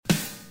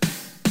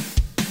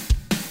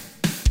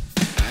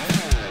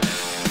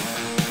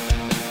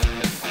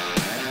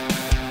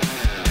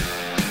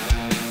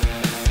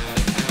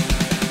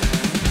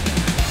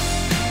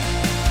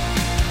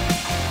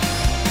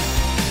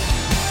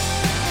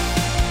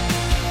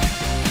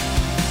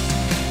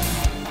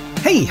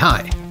Hey,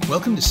 hi!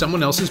 Welcome to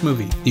Someone Else's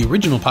Movie, the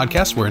original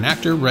podcast where an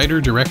actor,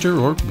 writer, director,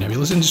 or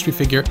nebulous industry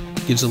figure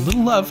gives a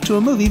little love to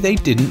a movie they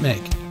didn't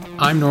make.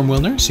 I'm Norm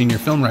Wilner, senior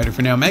film writer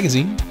for Now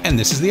Magazine, and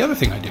this is the other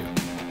thing I do.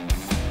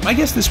 My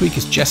guest this week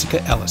is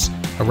Jessica Ellis,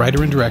 a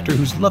writer and director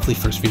whose lovely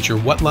first feature,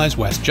 What Lies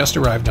West, just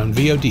arrived on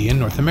VOD in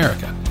North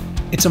America.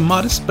 It's a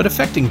modest but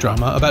affecting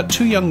drama about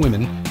two young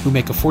women who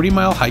make a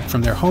 40-mile hike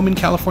from their home in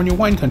California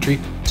wine country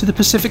to the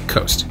Pacific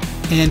coast.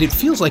 And it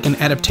feels like an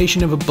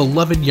adaptation of a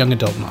beloved young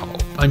adult novel.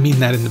 I mean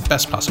that in the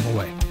best possible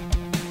way.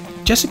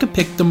 Jessica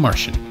picked The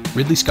Martian,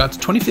 Ridley Scott's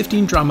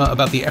 2015 drama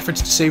about the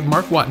efforts to save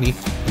Mark Watney,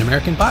 an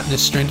American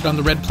botanist stranded on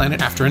the Red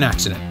Planet after an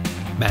accident.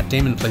 Matt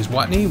Damon plays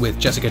Watney with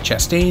Jessica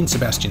Chastain,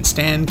 Sebastian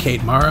Stan,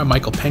 Kate Mara,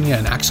 Michael Pena,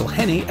 and Axel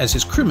Henny as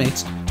his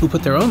crewmates who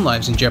put their own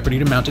lives in jeopardy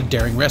to mount a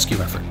daring rescue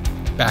effort.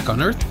 Back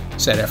on Earth,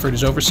 said effort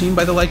is overseen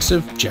by the likes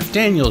of Jeff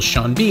Daniels,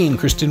 Sean Bean,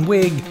 Kristen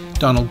Wiig,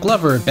 Donald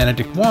Glover,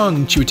 Benedict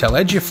Wong, Chiwetel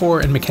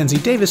Ejiofor, and Mackenzie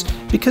Davis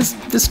because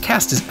this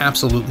cast is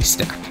absolutely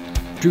stacked.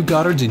 Drew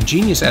Goddard's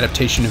ingenious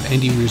adaptation of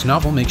Andy Weir's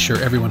novel makes sure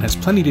everyone has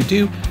plenty to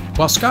do,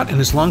 while Scott and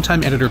his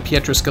longtime editor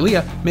Pietro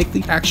Scalia make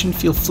the action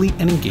feel fleet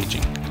and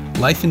engaging.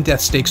 Life and death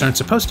stakes aren't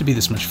supposed to be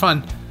this much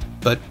fun,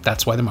 but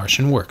that's why The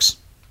Martian works.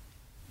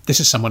 This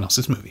is Someone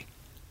Else's Movie.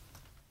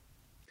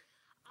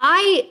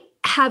 I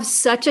have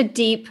such a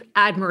deep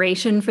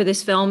admiration for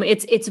this film.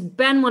 It's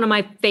been one of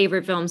my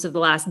favorite films of the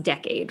last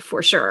decade,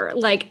 for sure.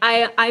 Like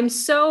I'm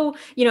so,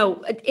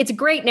 it's a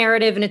great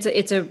narrative and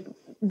it's a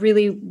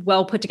really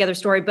well put together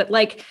story, but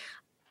like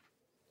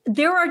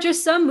there are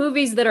just some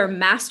movies that are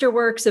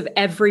masterworks of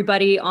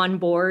everybody on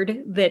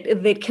board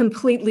that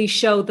completely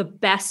show the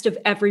best of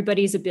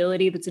everybody's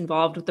ability that's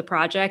involved with the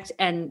project.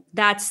 And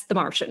that's The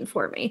Martian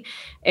for me.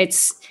 It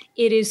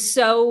is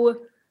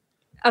so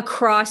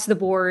across the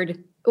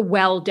board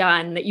well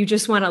done that you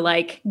just want to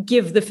like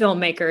give the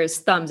filmmakers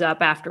thumbs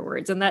up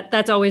afterwards. And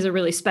that's always a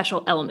really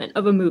special element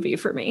of a movie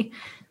for me.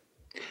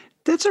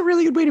 That's a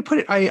really good way to put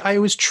it. I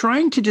was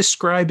trying to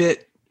describe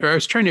it, or I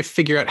was trying to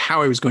figure out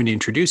how I was going to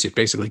introduce it,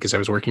 basically, because I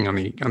was working on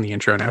the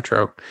intro and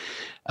outro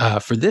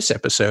for this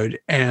episode,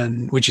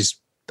 and which is,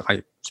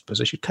 I suppose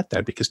I should cut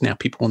that because now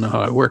people will know how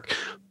I work.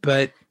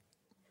 But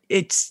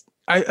it's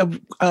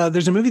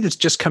there's a movie that's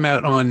just come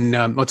out on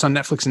it's on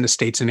Netflix in the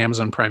States and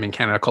Amazon Prime in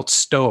Canada called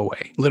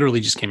Stowaway.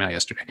 Literally just came out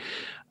yesterday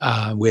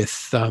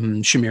with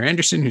Shamir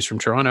Anderson, who's from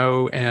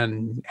Toronto,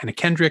 and Anna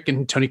Kendrick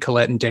and Toni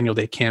Collette and Daniel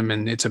Day Kim,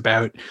 and it's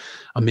about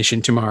a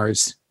mission to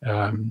Mars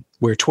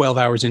where 12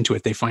 hours into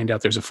it, they find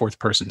out there's a fourth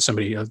person.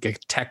 Somebody,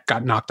 tech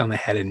got knocked on the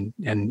head and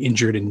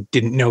injured and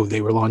didn't know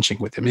they were launching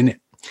with him in it.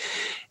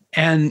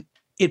 And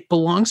it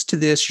belongs to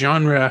this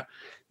genre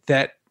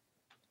that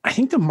I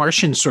think The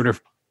Martian sort of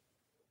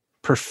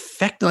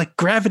perfect, like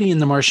Gravity in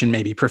The Martian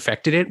maybe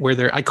perfected it,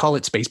 where I call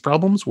it space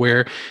problems,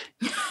 where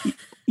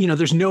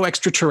there's no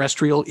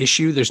extraterrestrial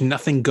issue. There's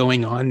nothing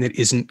going on that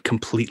isn't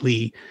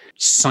completely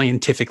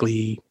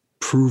scientifically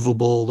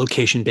provable,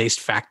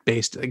 location-based,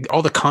 fact-based.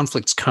 All the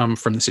conflicts come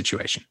from the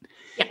situation.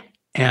 Yeah.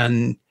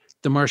 And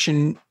The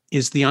Martian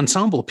is the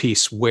ensemble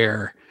piece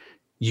where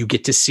you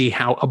get to see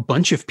how a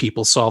bunch of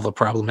people solve a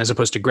problem as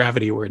opposed to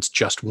Gravity where it's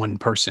just one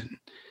person.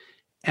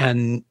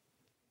 And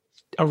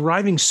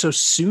arriving so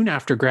soon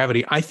after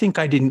Gravity, I think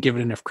I didn't give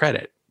it enough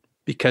credit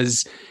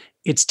because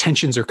its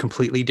tensions are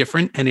completely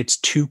different and it's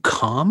too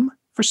calm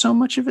for so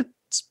much of its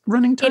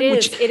running time.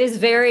 It is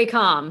very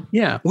calm.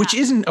 Yeah, which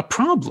isn't a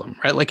problem,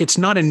 right? Like it's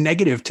not a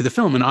negative to the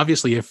film. And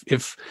obviously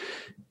if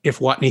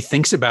Watney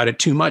thinks about it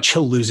too much,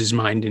 he'll lose his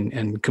mind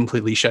and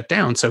completely shut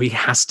down. So he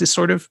has to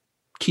sort of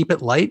keep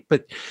it light.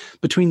 But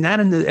between that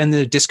and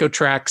the disco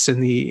tracks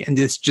and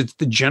just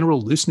the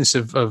general looseness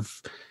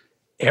of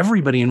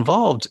everybody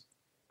involved,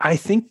 I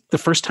think the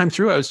first time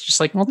through, I was just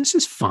like, well, this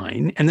is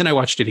fine. And then I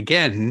watched it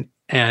again.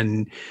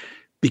 And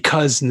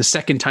because in the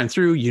second time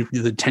through,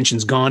 the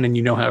tension's gone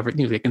and how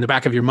everything, like in the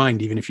back of your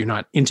mind, even if you're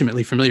not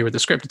intimately familiar with the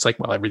script, it's like,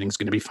 well, everything's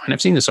going to be fine.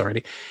 I've seen this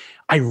already.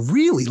 I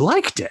really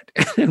liked it.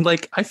 And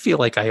I feel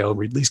like I owe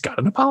Ridley Scott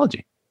an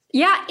apology.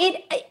 Yeah,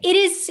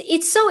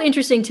 it's so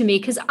interesting to me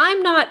because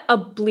I'm not a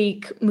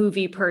bleak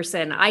movie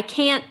person. I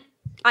can't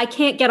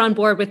get on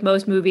board with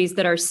most movies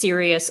that are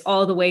serious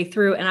all the way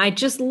through. And I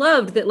just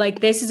loved that,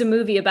 this is a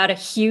movie about a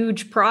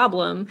huge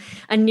problem,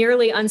 a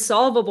nearly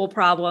unsolvable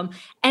problem.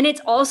 And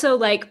it's also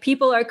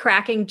people are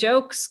cracking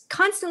jokes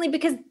constantly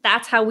because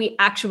that's how we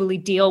actually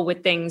deal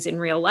with things in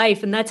real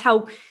life. And that's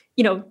how,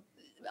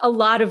 a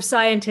lot of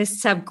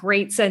scientists have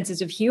great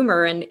senses of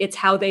humor and it's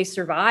how they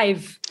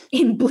survive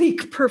in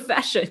bleak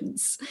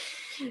professions.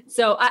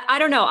 So I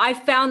don't know. I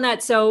found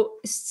that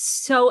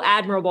so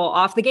admirable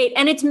off the gate,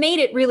 and it's made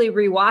it really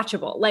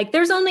rewatchable.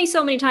 There's only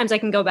so many times I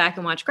can go back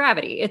and watch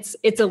Gravity.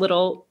 It's a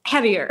little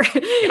heavier,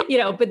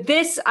 but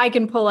this I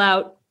can pull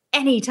out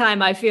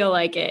anytime I feel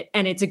like it,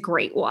 and it's a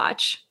great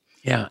watch.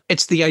 Yeah,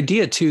 it's the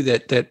idea too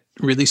that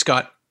Ridley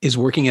Scott is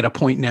working at a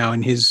point now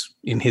in his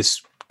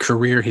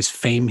career, his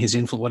fame, his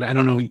influence. I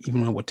don't know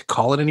even what to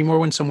call it anymore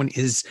when someone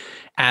is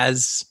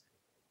as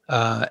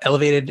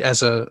elevated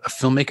as a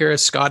filmmaker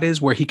as Scott is,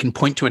 where he can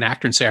point to an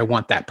actor and say, I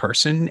want that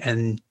person.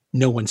 And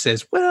no one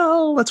says,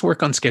 well, well, let's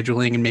work on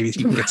scheduling and maybe you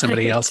can get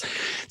somebody else.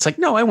 It's like,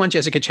 no, I want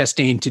Jessica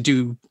Chastain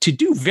to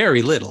do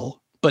very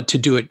little, but to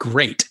do it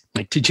great.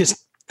 Like to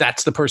just,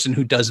 that's the person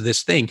who does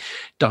this thing.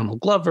 Donald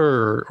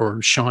Glover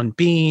or Sean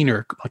Bean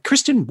or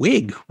Kristen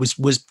Wiig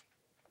was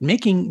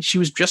she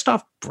was just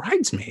off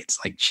Bridesmaids.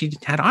 Like she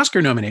had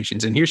Oscar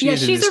nominations and here she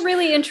is. She's a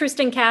really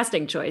interesting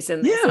casting choice.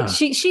 And yeah,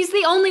 she's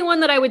the only one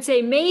that I would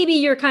say, maybe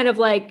you're kind of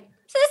like,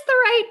 is this the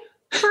right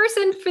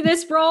person for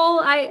this role?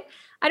 I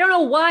don't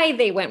know why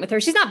they went with her.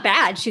 She's not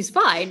bad. She's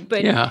fine.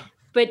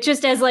 But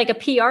just as like a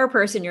PR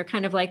person, you're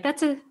kind of like,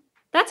 that's a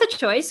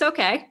choice.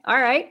 Okay. All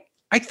right.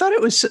 I thought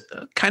it was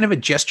kind of a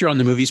gesture on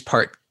the movie's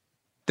part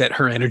that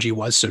her energy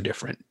was so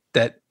different,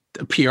 that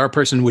a PR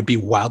person would be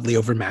wildly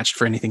overmatched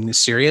for anything this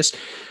serious.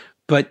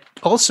 But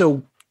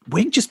also,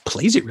 Wiig just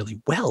plays it really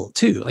well,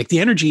 too. Like, the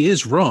energy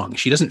is wrong.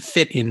 She doesn't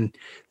fit in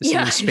the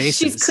same spaces.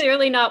 She's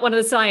clearly not one of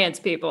the science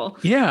people.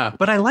 Yeah,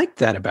 but I like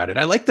that about it.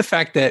 I like the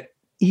fact that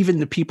even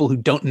the people who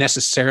don't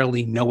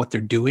necessarily know what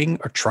they're doing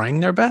are trying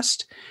their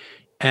best.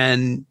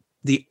 And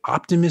the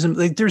optimism,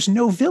 like, there's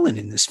no villain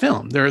in this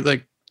film.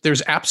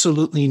 There's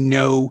absolutely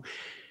no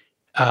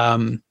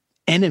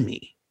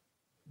enemy.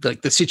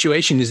 Like the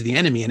situation is the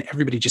enemy and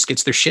everybody just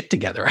gets their shit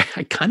together.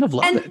 I kind of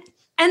love it.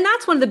 And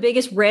that's one of the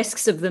biggest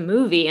risks of the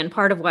movie. And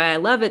part of why I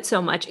love it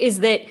so much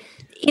is that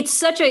it's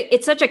such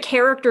a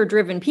character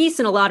driven piece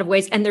in a lot of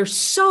ways. And there's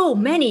so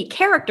many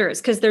characters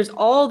because there's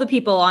all the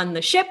people on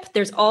the ship.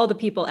 There's all the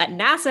people at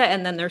NASA.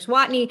 And then there's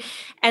Watney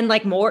and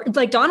like more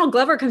like Donald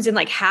Glover comes in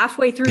like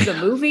halfway through the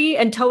movie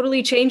and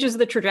totally changes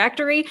the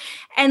trajectory.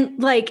 And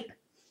like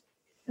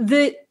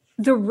the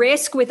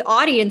risk with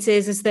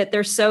audiences is that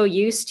they're so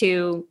used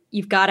to,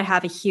 you've got to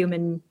have a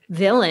human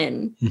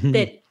villain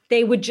that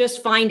they would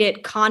just find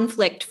it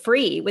conflict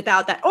free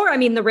without that. Or, I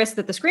mean, the risk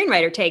that the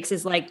screenwriter takes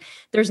is like,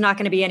 there's not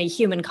going to be any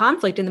human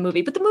conflict in the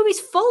movie, but the movie's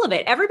full of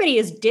it. Everybody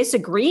is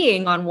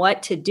disagreeing on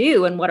what to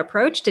do and what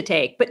approach to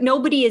take, but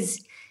nobody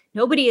is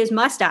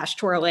mustache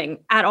twirling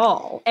at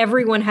all.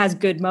 Everyone has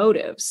good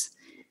motives.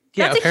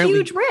 Yeah, that's a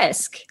huge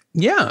risk.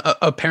 Yeah.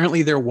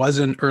 Apparently there was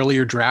an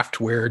earlier draft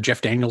where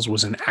Jeff Daniels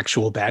was an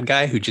actual bad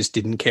guy who just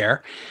didn't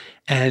care.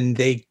 And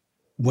they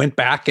went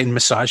back and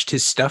massaged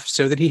his stuff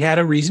so that he had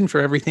a reason for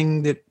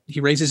everything that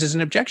he raises as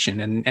an objection.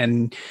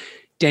 And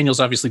Daniels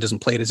obviously doesn't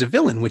play it as a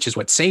villain, which is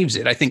what saves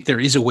it. I think there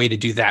is a way to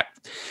do that.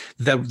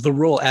 The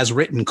role as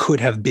written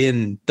could have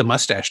been the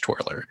mustache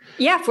twirler.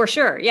 Yeah, for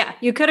sure. Yeah,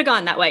 you could have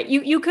gone that way.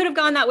 You could have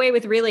gone that way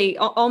with really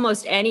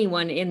almost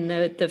anyone in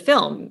the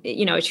film.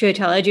 You know,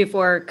 Chiwetel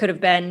Ejiofor could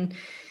have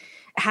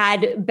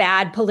had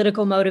bad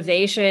political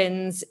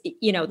motivations.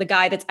 You know, the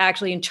guy that's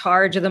actually in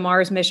charge of the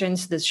Mars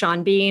missions, this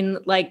Sean Bean,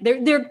 like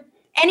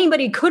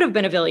anybody could have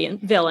been a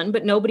villain,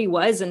 but nobody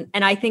was. And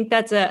I think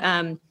that's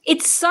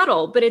it's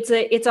subtle, but it's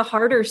a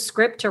harder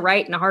script to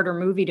write and a harder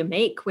movie to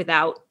make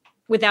without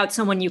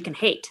someone you can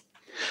hate.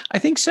 I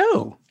think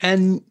so.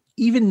 And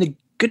even the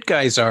good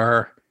guys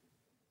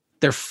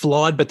they're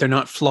flawed, but they're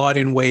not flawed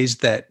in ways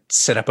that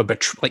set up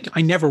like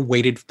I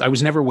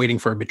was never waiting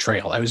for a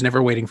betrayal. I was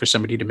never waiting for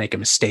somebody to make a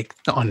mistake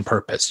on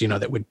purpose,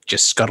 that would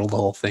just scuttle the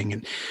whole thing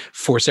and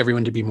force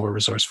everyone to be more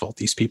resourceful.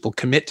 These people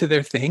commit to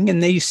their thing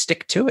and they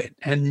stick to it.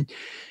 And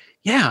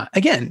yeah,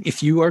 again,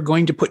 if you are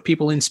going to put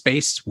people in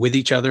space with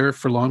each other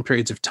for long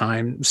periods of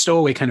time,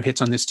 Stowaway kind of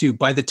hits on this too.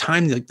 By the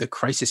time the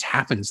crisis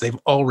happens, they've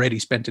already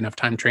spent enough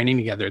time training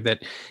together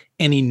that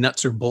any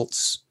nuts or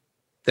bolts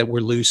that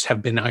were loose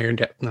have been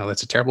ironed out. No,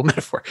 that's a terrible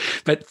metaphor,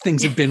 but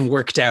things have been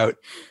worked out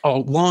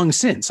all long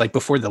since, like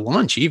before the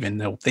launch, even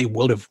they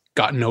would have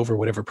gotten over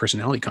whatever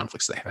personality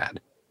conflicts they have had.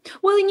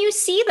 Well, and you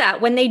see that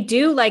when they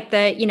do like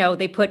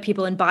they put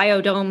people in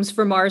biodomes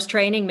for Mars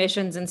training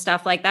missions and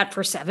stuff like that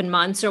for 7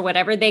 months or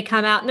whatever, they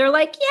come out and they're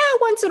like, yeah,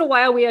 once in a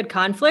while we had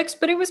conflicts,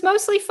 but it was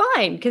mostly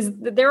fine because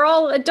they're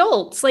all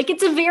adults. Like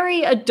it's a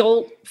very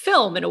adult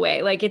film in a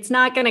way. Like it's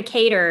not going to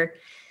cater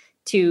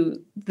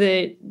to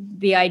the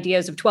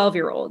ideas of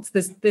 12-year-olds.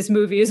 This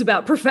movie is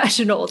about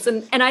professionals.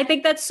 And I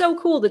think that's so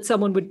cool that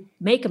someone would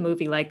make a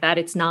movie like that.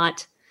 It's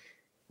not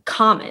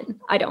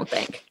common, I don't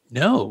think.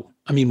 No.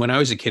 I mean, when I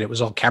was a kid, it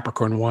was all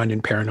Capricorn 1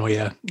 and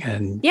paranoia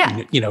and,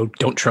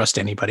 don't trust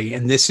anybody.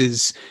 And this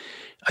is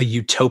a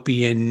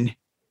utopian,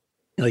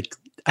 like,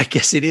 I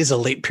guess it is a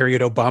late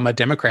period Obama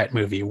Democrat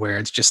movie where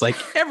it's just like,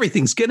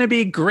 everything's going to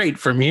be great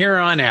from here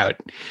on out.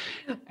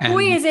 And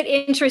boy, is it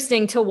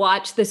interesting to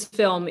watch this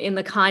film in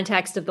the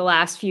context of the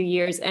last few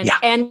years and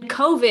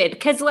COVID.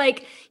 Because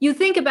like you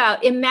think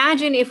about,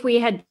 imagine if we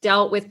had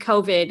dealt with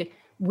COVID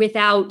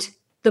without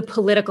the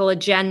political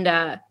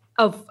agenda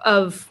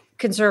of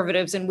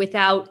conservatives and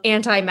without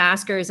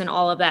anti-maskers and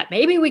all of that.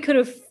 Maybe we could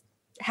have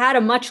had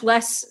a much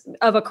less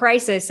of a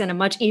crisis and a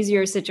much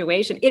easier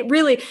situation. It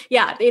really,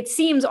 it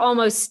seems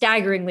almost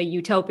staggeringly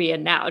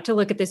utopian now to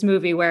look at this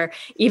movie where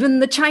even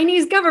the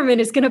Chinese government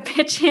is going to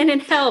pitch in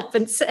and help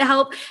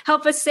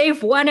us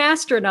save one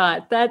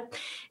astronaut. That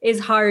is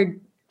hard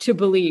to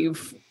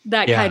believe,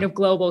 that kind of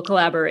global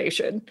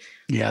collaboration.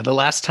 Yeah. The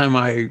last time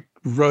I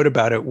wrote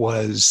about it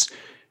was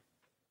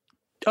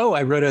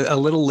I wrote a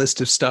little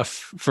list of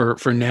stuff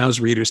for Now's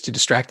readers to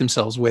distract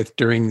themselves with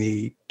during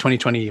the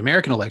 2020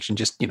 American election.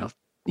 Just,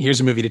 here's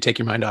a movie to take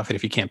your mind off it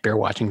if you can't bear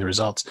watching the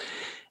results.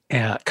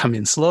 Come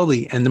in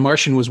slowly. And The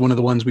Martian was one of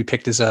the ones we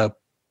picked as a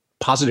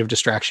positive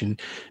distraction,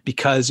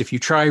 because if you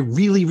try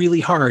really, really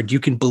hard, you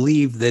can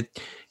believe that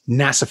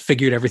NASA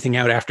figured everything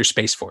out after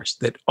Space Force,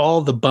 that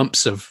all the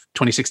bumps of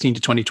 2016 to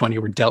 2020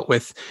 were dealt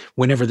with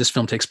whenever this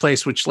film takes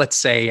place, which, let's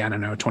say, I don't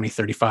know,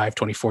 2035,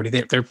 2040,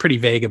 they're pretty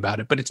vague about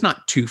it, but it's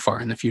not too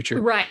far in the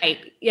future. Right.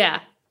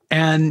 Yeah.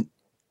 And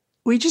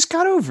we just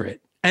got over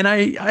it. And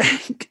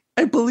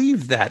I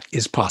believe that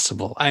is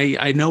possible.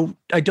 I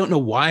don't know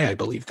why I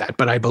believe that,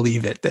 but I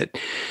believe it, that,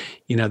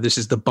 this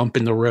is the bump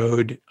in the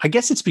road. I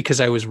guess it's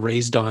because I was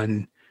raised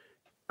on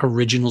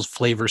original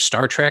flavor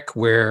Star Trek,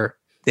 where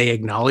they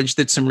acknowledge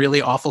that some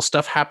really awful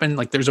stuff happened.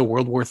 Like there's a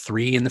World War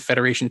III in the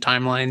Federation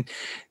timeline,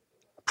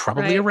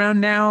 probably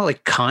around now.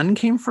 Like Khan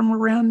came from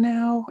around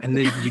now, and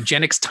the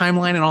eugenics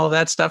timeline and all of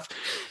that stuff.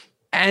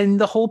 And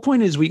the whole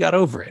point is we got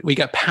over it. We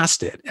got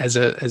past it as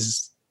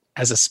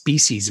a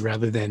species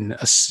rather than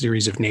a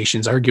series of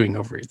nations arguing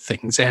over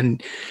things.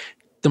 And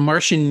The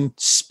Martian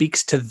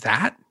speaks to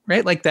that,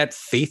 right? Like that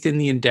faith in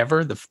the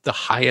endeavor, the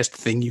highest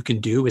thing you can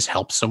do is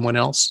help someone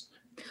else.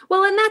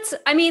 Well, and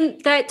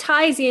that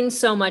ties in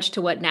so much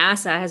to what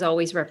NASA has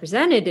always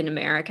represented in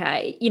America,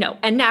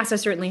 and NASA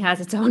certainly has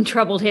its own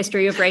troubled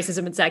history of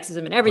racism and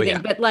sexism and everything.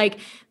 Oh, yeah. But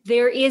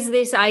there is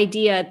this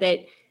idea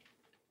that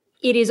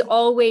it is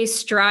always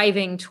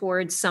striving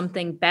towards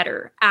something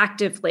better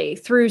actively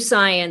through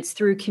science,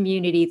 through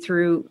community,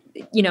 through,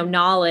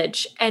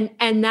 knowledge. And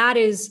that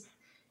is,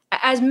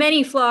 as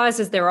many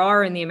flaws as there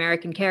are in the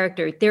American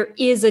character, there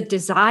is a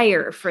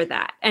desire for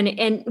that.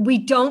 And we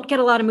don't get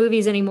a lot of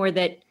movies anymore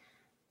that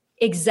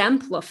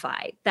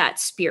exemplify that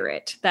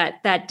spirit,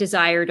 that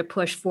desire to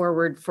push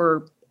forward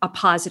for a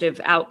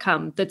positive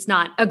outcome that's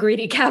not a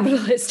greedy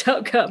capitalist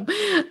outcome.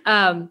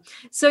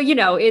 So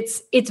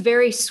it's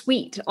very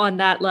sweet on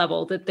that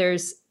level, that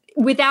there's,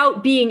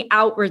 without being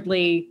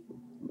outwardly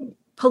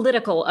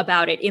political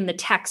about it in the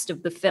text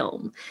of the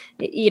film,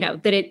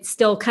 that it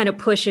still kind of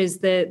pushes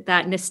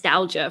that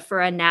nostalgia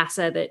for a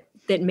NASA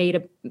that made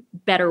a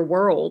better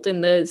world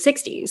in the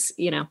 60s.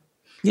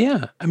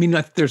 Yeah. I mean,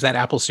 there's that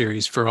Apple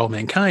series For All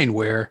Mankind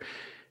where,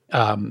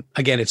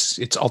 again,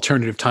 it's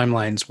alternative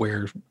timelines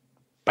where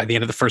by the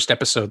end of the first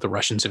episode, the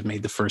Russians have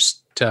made the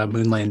first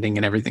moon landing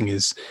and everything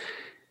is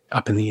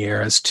up in the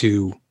air as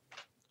to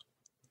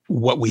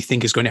what we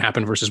think is going to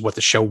happen versus what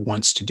the show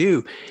wants to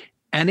do.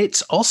 And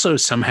it's also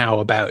somehow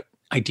about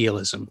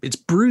idealism. It's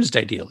bruised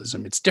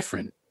idealism. It's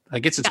different. I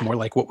guess it's more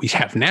like what we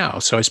have now.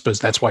 So I suppose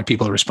that's why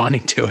people are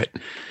responding to it.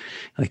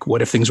 Like,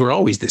 what if things were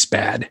always this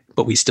bad,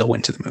 but we still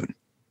went to the moon?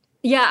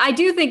 Yeah, I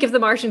do think if The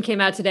Martian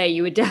came out today,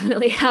 you would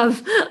definitely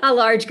have a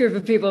large group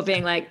of people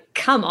being like,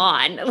 come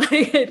on,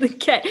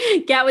 get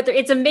with it.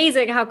 It's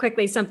amazing how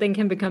quickly something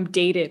can become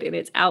dated in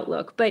its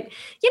outlook. But,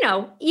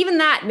 even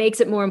that makes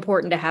it more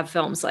important to have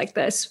films like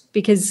this,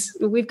 because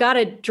we've got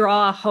to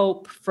draw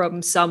hope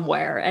from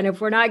somewhere. And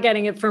if we're not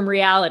getting it from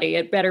reality,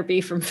 it better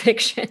be from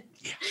fiction.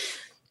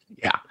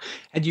 Yeah.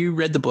 Had you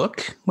read the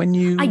book when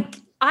you...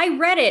 I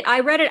read it. I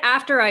read it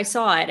after I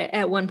saw it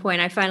at one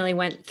point. I finally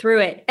went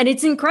through it. And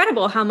it's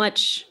incredible how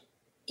much,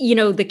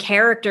 the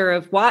character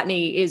of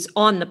Watney is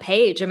on the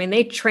page. I mean,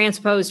 they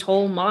transposed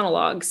whole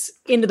monologues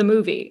into the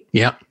movie.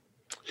 Yeah.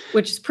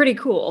 Which is pretty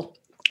cool.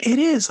 It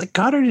is. Like,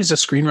 Goddard as a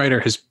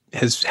screenwriter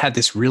has had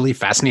this really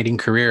fascinating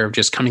career of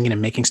just coming in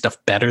and making stuff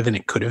better than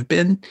it could have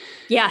been.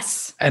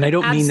 Yes. And I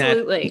don't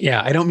absolutely. mean that.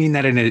 Yeah. I don't mean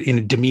that in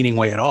a demeaning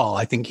way at all.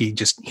 I think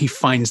he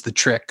finds the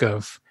trick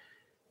of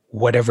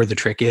whatever the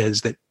trick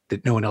is that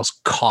no one else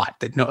caught,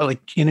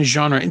 like in a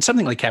genre, in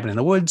something like Cabin in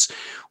the Woods,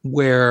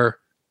 where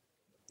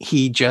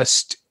he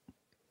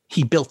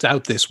built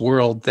out this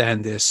world,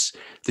 then this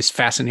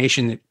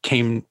fascination that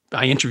came.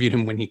 I interviewed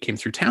him when he came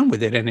through town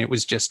with it, and it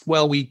was just,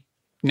 well, we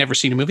never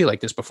seen a movie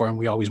like this before, and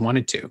we always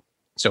wanted to,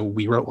 so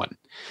we wrote one,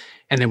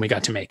 and then we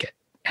got to make it.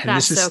 And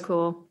that's so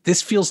cool.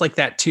 This feels like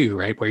that too,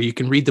 right? Where you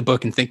can read the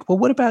book and think, well,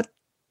 what about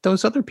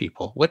those other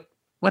people?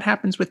 What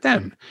happens with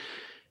them?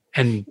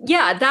 And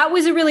yeah, that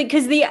was a really,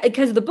 because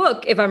the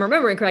book, if I'm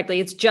remembering correctly,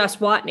 it's just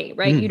Watney,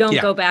 right? You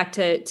don't go back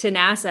to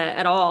NASA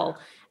at all.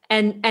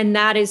 And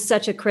that is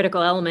such a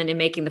critical element in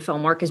making the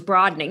film work, is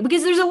broadening,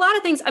 because there's a lot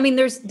of things. I mean,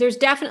 there's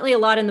definitely a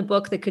lot in the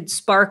book that could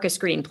spark a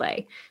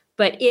screenplay,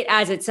 but it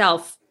as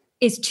itself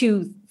is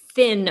too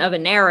thin of a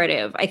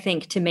narrative, I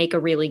think, to make a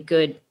really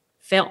good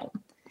film.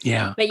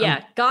 Yeah. But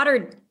yeah,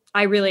 Goddard,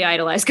 I really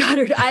idolize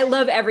Goddard. I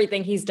love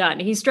everything he's done.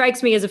 He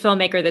strikes me as a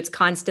filmmaker that's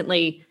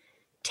constantly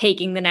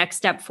taking the next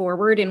step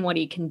forward in what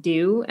he can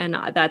do. And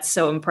that's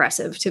so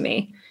impressive to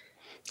me.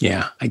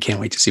 Yeah. I can't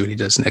wait to see what he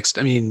does next.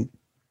 I mean,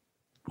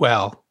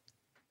 well,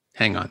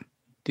 hang on.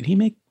 Did he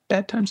make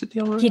Bad Times at the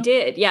El Royale? He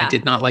did. Yeah. I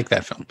did not like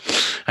that film.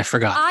 I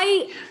forgot.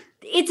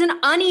 It's an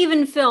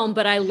uneven film,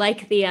 but I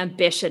like the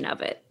ambition of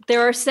it.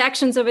 There are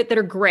sections of it that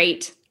are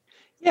great.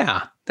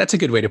 Yeah. That's a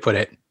good way to put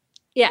it.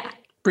 Yeah.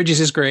 Bridges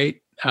is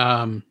great.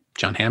 John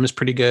Hamm is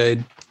pretty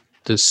good.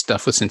 The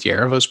stuff with Cynthia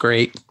Erivo's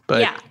great,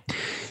 but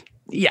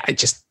yeah,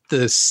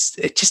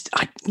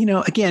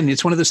 again,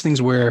 it's one of those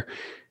things where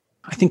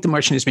I think The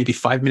Martian is maybe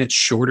 5 minutes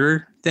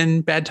shorter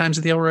than Bad Times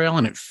at the El Royale,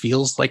 and it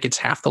feels like it's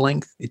half the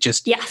length.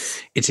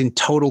 It's in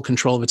total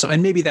control of itself.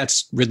 And maybe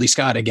that's Ridley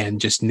Scott, again,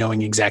 just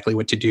knowing exactly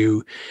what to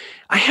do.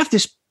 I have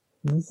this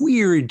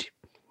weird,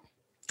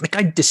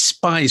 I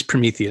despise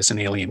Prometheus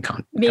and Alien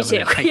Me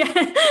too.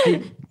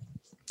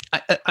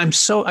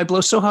 I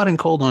blow so hot and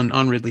cold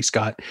on Ridley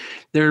Scott.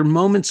 There are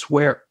moments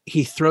where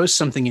he throws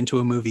something into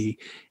a movie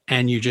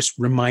and you're just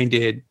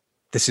reminded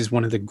this is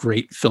one of the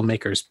great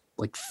filmmakers,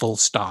 full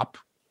stop,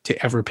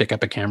 to ever pick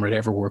up a camera, to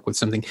ever work with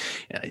something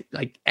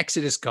like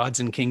Exodus, Gods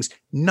and Kings.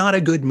 Not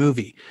a good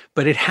movie,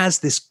 but it has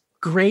this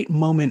great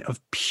moment of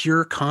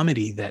pure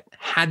comedy that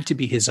had to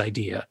be his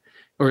idea,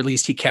 or at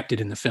least he kept it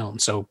in the film.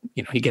 So,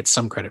 he gets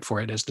some credit for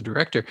it as the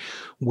director,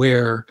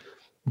 where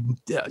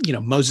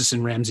Moses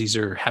and Ramses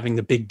are having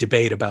the big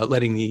debate about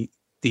letting the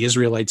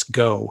Israelites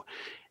go.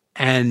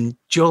 And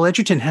Joel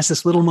Edgerton has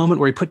this little moment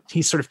where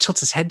he sort of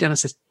tilts his head down and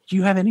says, do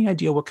you have any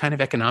idea what kind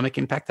of economic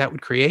impact that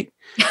would create?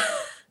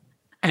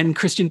 And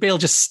Christian Bale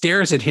just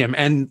stares at him.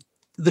 And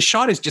the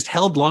shot is just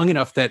held long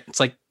enough that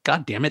it's like,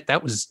 God damn it,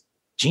 that was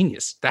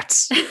genius.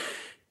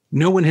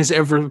 No one has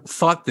ever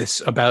thought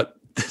this about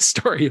the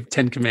story of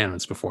 10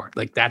 Commandments before.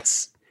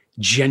 That's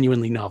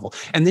genuinely novel.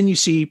 And then you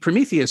see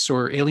Prometheus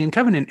or Alien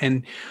Covenant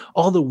and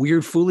all the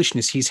weird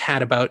foolishness he's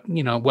had about,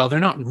 they're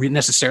not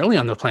necessarily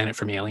on the planet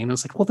from Alien. I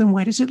was like, well, then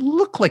why does it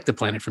look like the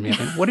planet from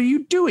Alien? What are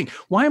you doing?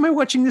 Why am I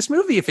watching this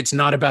movie if it's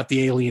not about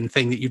the alien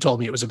thing that you told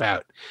me it was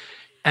about?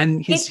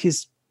 And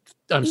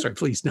I'm sorry,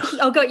 please. No.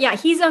 Oh, go. Yeah.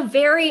 He's a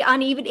very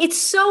uneven. It's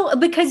so,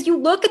 because you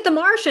look at The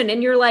Martian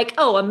and you're like,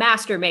 oh, a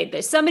master made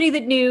this. Somebody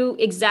that knew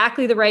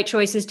exactly the right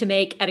choices to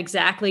make at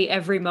exactly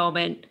every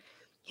moment.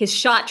 His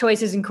shot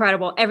choice is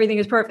incredible. Everything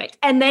is perfect.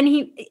 And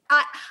then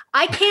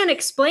I can't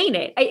explain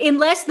it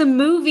unless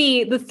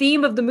the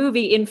theme of the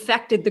movie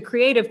infected the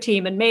creative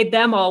team and made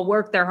them all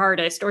work their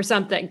hardest or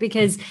something,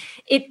 because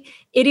it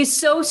is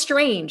so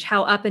strange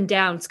how up and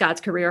down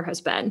Scott's career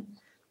has been.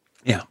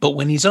 Yeah. But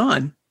when he's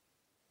on,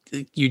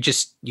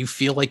 you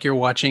feel like you're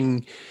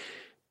watching,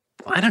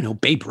 I don't know,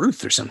 Babe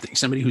Ruth or something,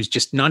 somebody who's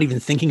just not even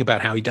thinking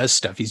about how he does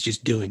stuff. He's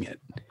just doing it.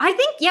 I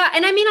think, yeah.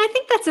 And I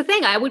think that's the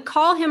thing. I would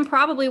call him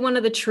probably one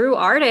of the true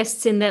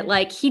artists in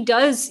that,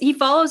 he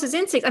follows his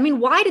instincts.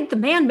 Why did the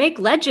man make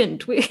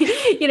Legend?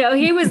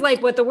 He was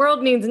like, what the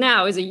world needs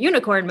now is a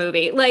unicorn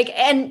movie.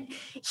 And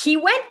he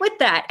went with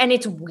that, and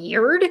it's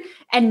weird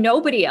and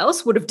nobody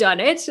else would have done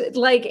it.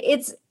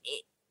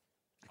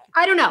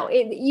 I don't know.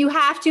 You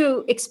have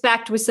to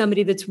expect with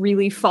somebody that's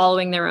really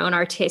following their own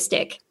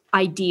artistic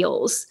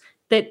ideals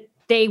that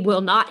they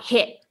will not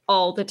hit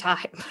all the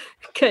time,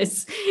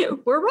 because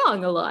we're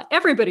wrong a lot.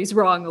 Everybody's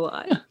wrong a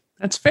lot. Yeah,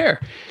 that's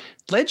fair.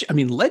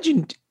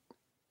 Legend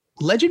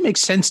makes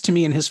sense to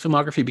me in his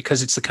filmography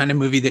because it's the kind of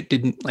movie that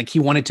didn't, he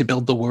wanted to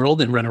build the world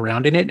and run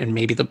around in it, and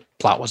maybe the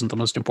plot wasn't the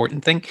most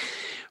important thing.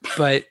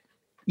 But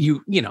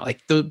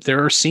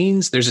there are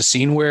scenes. There's a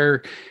scene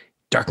where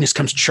darkness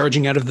comes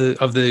charging out of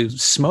the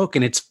smoke,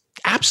 and it's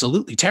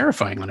absolutely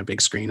terrifying on a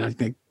big screen. I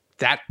think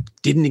that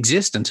didn't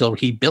exist until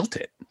he built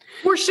it.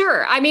 For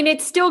sure.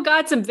 It's still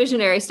got some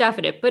visionary stuff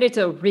in it, but it's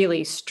a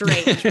really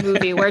strange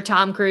movie where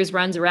Tom Cruise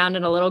runs around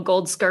in a little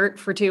gold skirt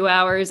for 2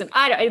 hours. And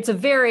it's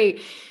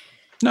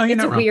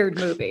a weird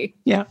movie.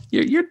 Yeah,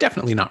 you're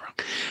definitely not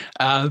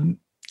wrong.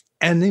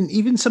 And then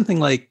even something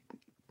like,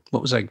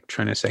 what was I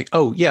trying to say?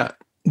 Oh yeah.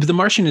 The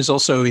Martian is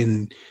also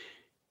in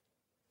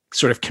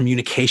sort of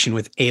communication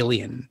with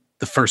Alien,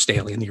 the first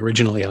Alien, the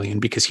original Alien,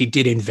 because he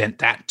did invent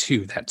that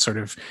too, that sort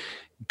of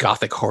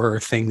gothic horror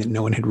thing that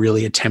no one had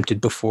really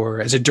attempted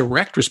before, as a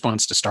direct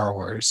response to Star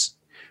Wars,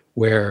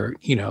 where,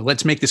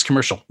 let's make this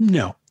commercial.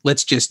 No,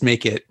 let's just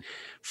make it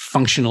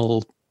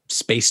functional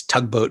space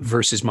tugboat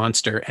versus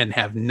monster and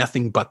have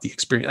nothing but the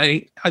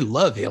experience. I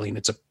love Alien.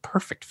 It's a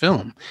perfect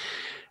film.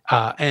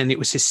 And it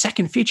was his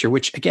second feature,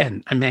 which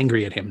again, I'm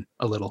angry at him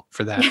a little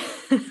for that.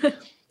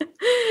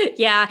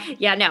 Yeah.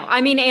 No,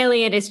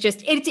 Alien is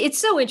just, it's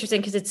so interesting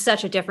because it's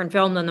such a different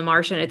film than The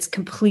Martian. It's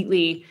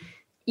completely,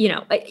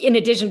 in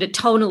addition to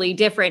tonally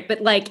different, but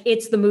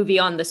it's the movie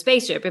on the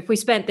spaceship. If we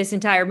spent this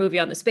entire movie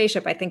on the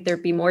spaceship, I think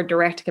there'd be more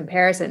direct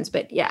comparisons.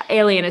 But yeah,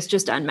 Alien is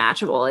just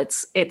unmatchable.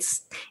 It's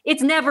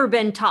never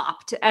been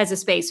topped as a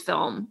space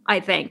film, I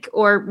think,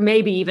 or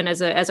maybe even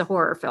as a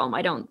horror film.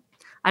 I don't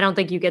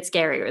think you get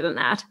scarier than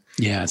that.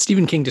 Yeah,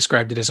 Stephen King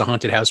described it as a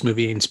haunted house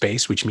movie in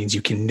space, which means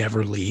you can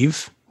never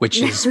leave,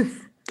 which is,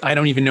 I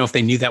don't even know if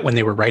they knew that when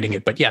they were writing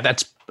it. But yeah,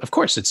 of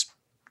course, it's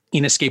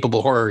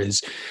inescapable horror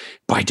is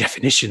by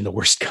definition the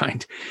worst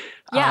kind.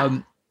 Yeah.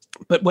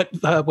 But what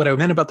I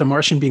meant about The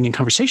Martian being in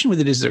conversation with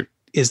it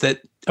is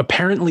that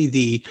apparently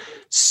the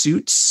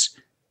suits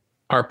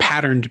are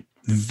patterned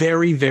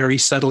very, very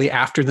subtly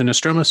after the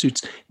Nostromo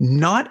suits,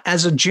 not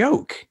as a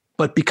joke,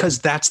 but because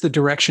that's the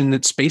direction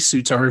that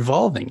spacesuits are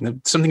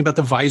evolving. Something about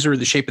the visor or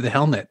the shape of the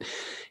helmet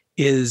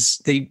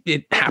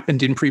it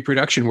happened in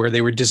pre-production where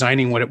they were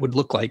designing what it would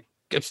look like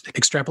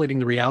extrapolating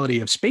the reality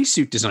of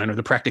spacesuit design or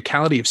the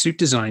practicality of suit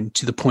design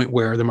to the point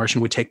where The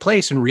Martian would take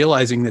place, and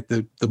realizing that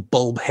the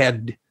bulb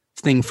head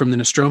thing from the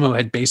Nostromo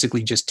had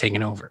basically just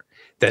taken over.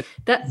 It's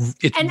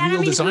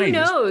real design. Who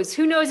knows?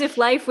 Who knows if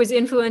life was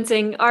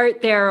influencing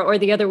art there or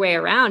the other way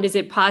around? Is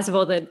it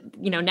possible that,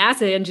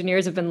 NASA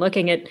engineers have been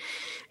looking at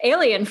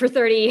Alien for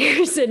 30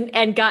 years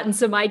and gotten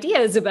some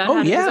ideas about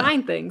how to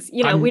design things?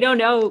 We don't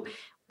know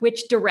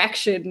which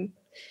direction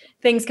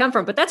things come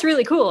from, but that's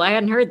really cool. I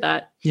hadn't heard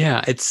that.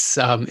 Yeah, it's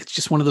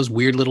just one of those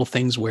weird little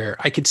things where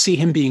I could see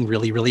him being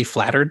really, really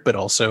flattered, but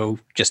also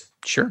just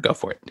sure, go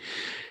for it.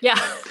 Yeah.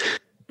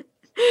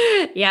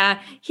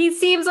 Yeah, he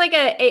seems like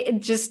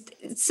just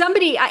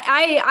somebody.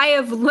 I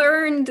have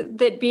learned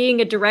that being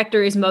a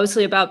director is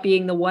mostly about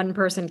being the one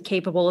person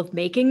capable of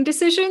making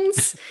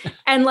decisions.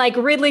 And like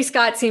Ridley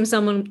Scott seems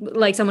someone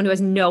who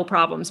has no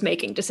problems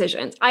making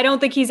decisions. I don't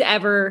think he's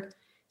ever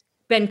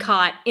been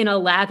caught in a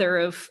lather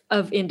of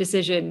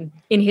indecision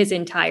in his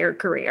entire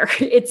career.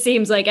 It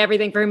seems like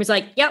everything for him is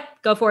like,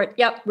 yep, go for it.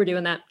 Yep, we're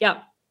doing that.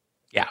 Yep.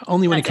 Yeah,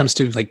 only when it comes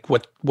to like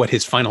what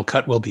his final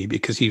cut will be,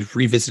 because he's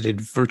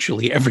revisited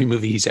virtually every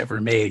movie he's ever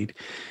made.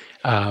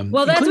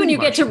 Well, that's when you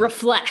get to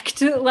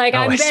reflect. Like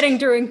I'm betting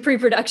during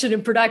pre-production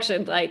and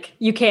production, like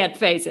you can't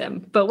phase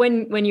him. But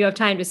when you have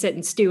time to sit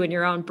and stew in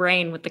your own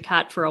brain with the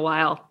cut for a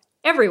while,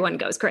 everyone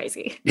goes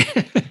crazy.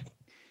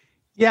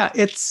 Yeah,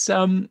 it's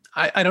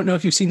I don't know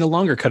if you've seen the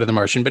longer cut of The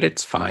Martian, but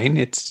it's fine.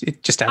 It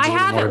just adds a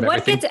little more of everything.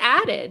 What gets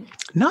added?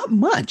 Not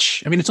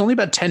much. I mean, it's only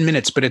about 10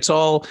 minutes, but it's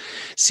all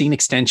scene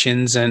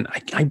extensions, and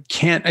I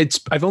can't.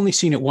 I've only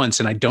seen it once,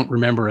 and I don't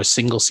remember a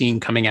single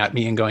scene coming at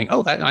me and going,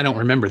 "Oh, I don't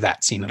remember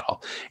that scene at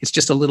all." It's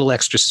just a little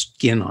extra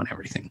skin on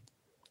everything.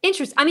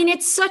 Interesting. I mean,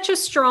 it's such a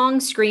strong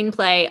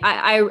screenplay.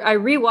 I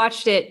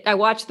rewatched it. I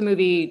watched the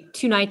movie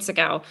 2 nights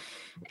ago.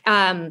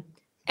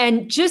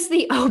 And just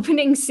the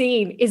opening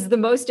scene is the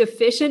most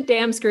efficient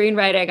damn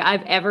screenwriting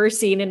I've ever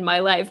seen in my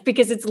life,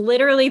 because it's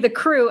literally the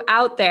crew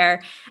out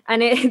there.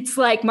 And it's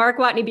like Mark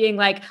Watney being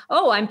like,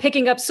 oh, I'm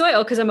picking up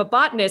soil because I'm a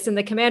botanist. And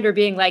the commander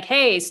being like,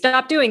 hey,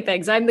 stop doing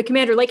things. I'm the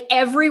commander. Like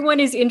everyone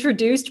is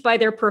introduced by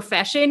their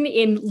profession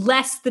in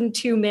less than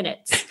 2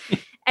 minutes.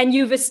 And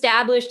you've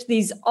established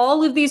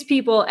all of these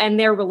people and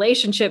their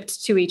relationships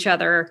to each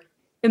other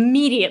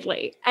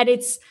immediately. And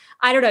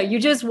I don't know, you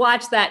just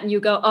watch that and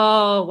you go,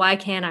 oh, why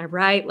can't I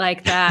write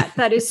like that?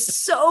 That is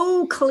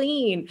so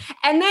clean.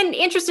 And then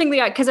interestingly,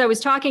 because I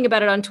was talking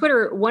about it on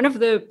Twitter, one of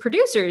the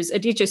producers,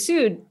 Aditya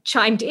Sood,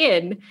 chimed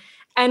in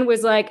and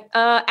was like,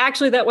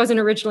 actually, that wasn't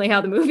originally how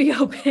the movie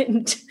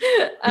opened.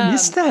 I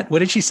missed that. What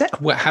did she say?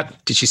 How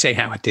did she say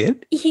how it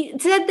did? He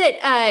said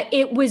that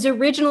it was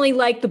originally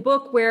like the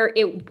book where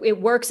it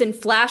works in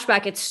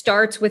flashback. It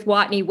starts with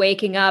Watney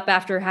waking up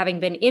after having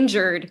been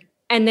injured,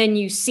 and then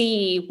you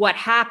see what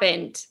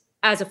happened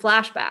as a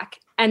flashback.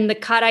 And the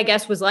cut, I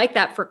guess, was like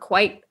that for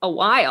quite a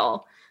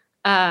while.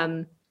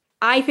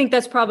 I think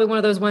that's probably one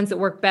of those ones that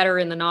work better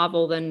in the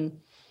novel than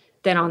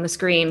on the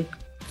screen.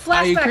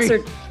 Flashbacks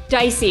are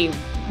dicey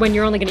when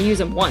you're only going to use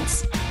them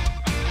once.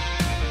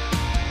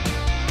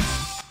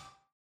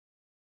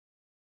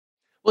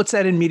 Well, it's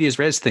that in medias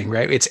res thing,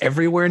 right? It's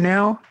everywhere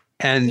now.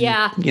 And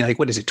like,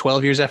 what is it?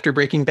 12 years after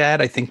Breaking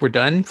Bad, I think we're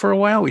done for a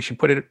while. We should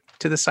put it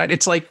to the side.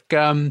 It's like,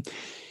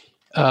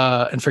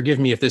 and forgive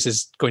me if this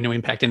is going to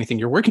impact anything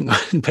you're working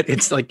on, but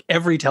it's like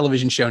every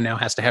television show now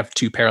has to have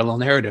 2 parallel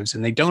narratives,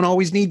 and they don't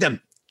always need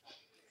them.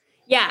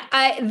 Yeah.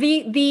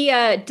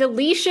 The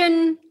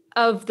deletion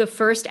of the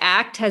first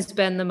act has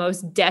been the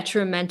most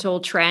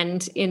detrimental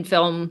trend in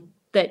film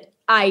that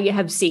I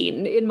have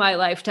seen in my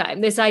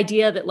lifetime. This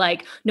idea that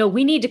like, no,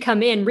 we need to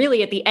come in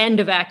really at the end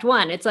of act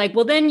 1. It's like,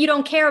 well, then you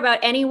don't care about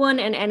anyone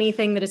and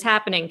anything that is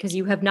happening because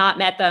you have not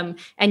met them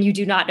and you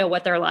do not know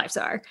what their lives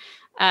are.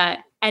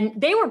 And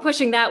they were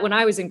pushing that when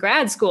I was in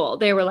grad school.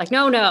 They were like,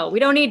 no, we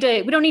don't need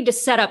to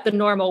set up the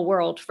normal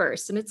world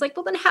first. And it's like,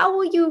 well, then how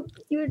will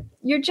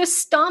you're just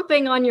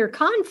stomping on your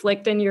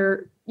conflict and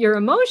your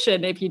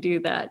emotion if you do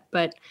that.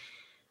 But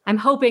I'm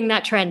hoping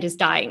that trend is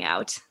dying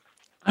out.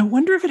 I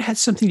wonder if it has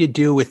something to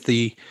do with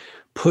the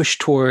push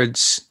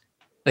towards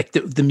like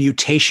the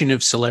mutation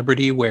of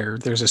celebrity, where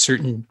there's a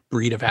certain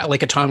breed of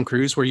like a Tom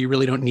Cruise, where you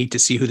really don't need to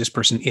see who this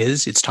person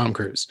is. It's Tom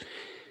Cruise.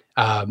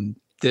 Like,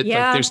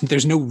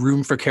 there's no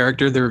room for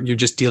character there. You're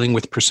just dealing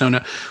with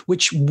persona,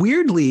 which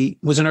weirdly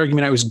was an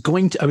argument I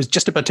was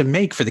just about to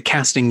make for the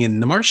casting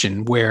in The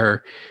Martian,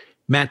 where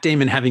Matt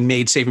Damon, having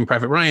made Saving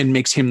Private Ryan,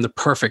 makes him the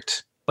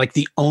perfect, like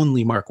the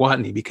only Mark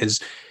Watney,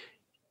 because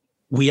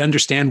we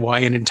understand why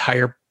an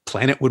entire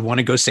planet would want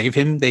to go save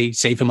him. They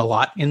save him a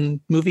lot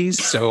in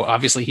movies, so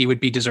obviously he would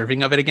be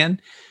deserving of it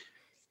again.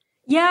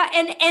 Yeah,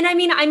 and I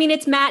mean,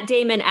 it's Matt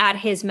Damon at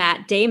his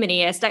Matt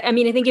Damoniest. I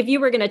mean, I think if you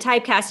were going to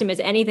typecast him as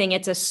anything,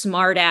 it's a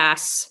smart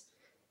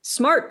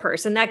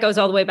person. That goes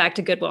all the way back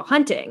to Good Will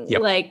Hunting.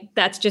 Yep. Like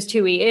that's just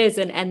who he is,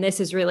 and this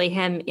is really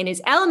him in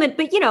his element.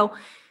 But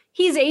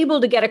he's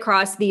able to get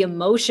across the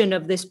emotion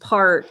of this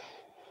part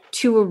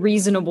to a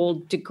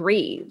reasonable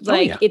degree.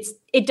 Like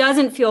it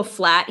doesn't feel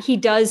flat. He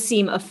does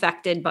seem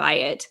affected by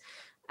it.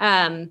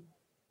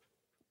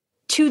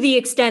 to the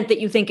extent that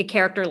you think a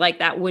character like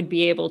that would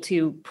be able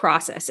to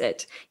process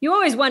it. You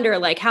always wonder,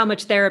 like, how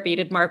much therapy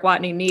did Mark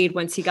Watney need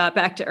once he got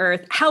back to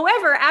Earth?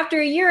 However, after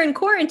a year in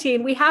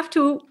quarantine, we have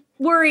to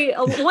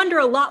wonder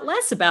a lot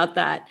less about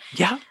that.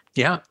 Yeah.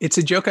 Yeah. It's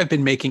a joke I've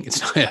been making.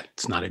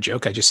 It's not a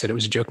joke. I just said it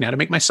was a joke now to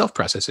make myself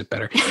process it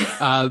better.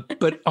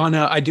 But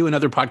I do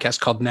another podcast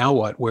called Now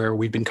What, where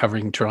we've been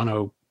covering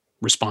Toronto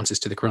responses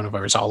to the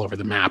coronavirus all over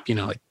the map,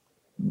 like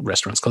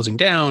restaurants closing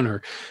down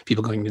or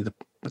people going to the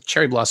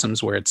cherry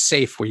blossoms where it's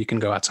safe, where you can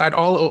go outside,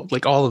 all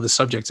of the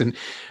subjects. And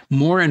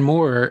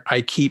more,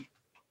 I keep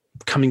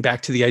coming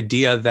back to the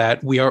idea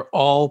that we are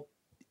all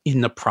in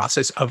the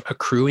process of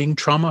accruing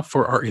trauma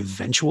for our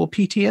eventual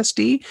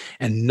PTSD,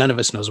 and none of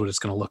us knows what it's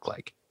going to look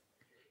like.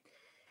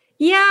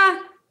 Yeah,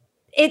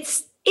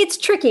 it's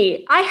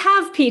tricky. I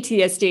have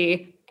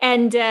PTSD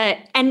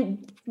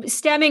and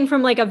stemming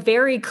from like a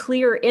very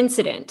clear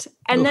incident.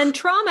 And then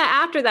trauma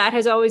after that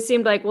has always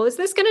seemed like, well, is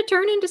this going to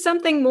turn into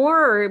something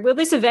more, or will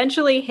this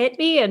eventually hit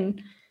me?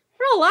 And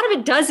a lot of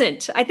it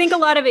doesn't. I think a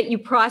lot of it you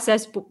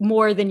process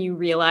more than you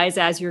realize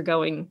as you're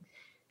going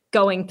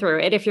through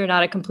it, if you're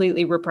not a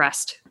completely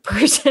repressed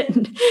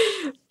person.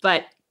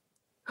 But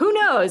who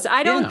knows?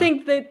 I don't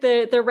think that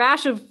the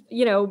rash of,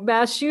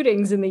 mass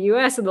shootings in the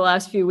US in the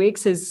last few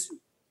weeks is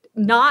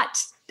not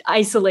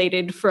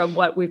isolated from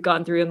what we've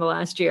gone through in the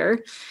last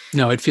year.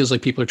 No, it feels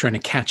like people are trying to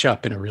catch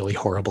up in a really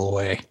horrible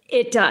way.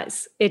 It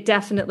does. It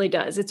definitely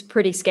does. It's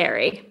pretty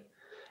scary.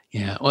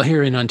 Yeah. Well,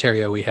 here in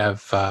Ontario, we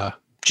have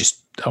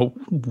just a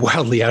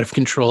wildly out of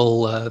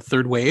control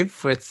third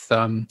wave with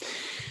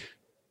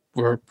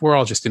we're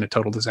all just in a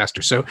total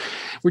disaster. So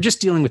we're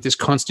just dealing with this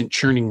constant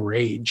churning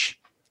rage.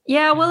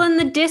 Yeah, well, and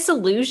the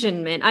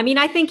disillusionment. I mean,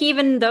 I think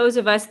even those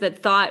of us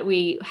that thought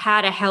we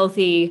had a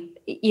healthy,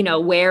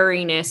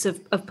 wariness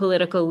of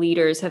political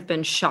leaders have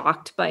been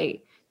shocked by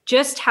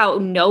just how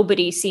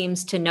nobody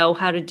seems to know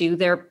how to do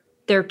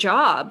their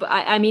job.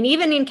 I mean,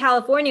 even in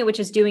California, which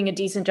is doing a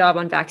decent job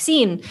on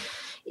vaccine,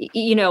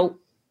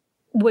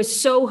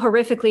 was so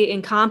horrifically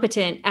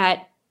incompetent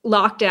at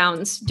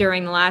lockdowns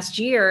during the last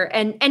year.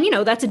 And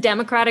that's a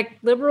Democratic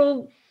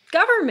liberal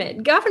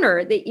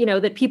governor that,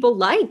 that people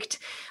liked.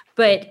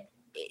 But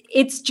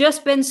it's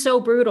just been so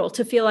brutal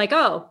to feel like,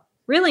 oh,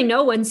 really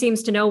no one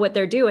seems to know what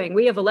they're doing.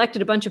 We have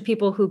elected a bunch of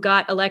people who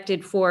got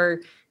elected for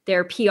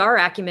their PR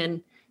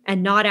acumen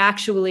and not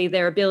actually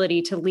their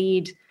ability to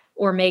lead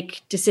or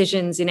make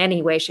decisions in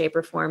any way, shape,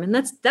 or form. And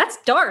that's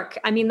dark.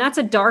 I mean, that's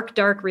a dark,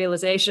 dark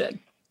realization.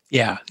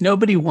 Yeah.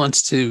 Nobody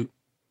wants to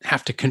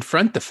have to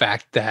confront the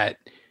fact that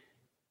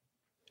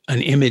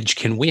an image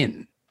can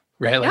win,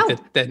 right?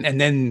 Like that, and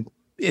then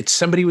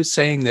somebody was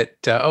saying that,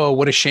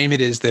 what a shame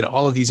it is that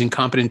all of these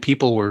incompetent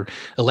people were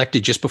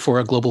elected just before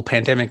a global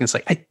pandemic. And it's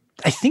like,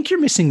 I think you're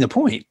missing the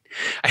point.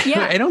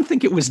 I don't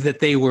think it was that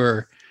they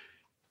were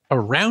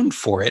around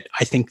for it.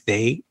 I think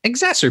they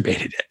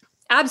exacerbated it.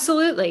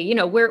 Absolutely.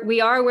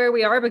 We are where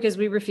we are because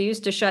we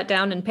refused to shut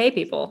down and pay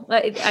people.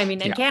 I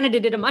mean, and Canada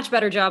did a much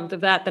better job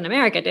of that than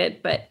America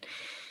did, but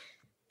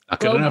not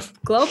good enough.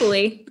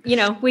 Globally,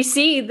 we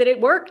see that it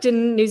worked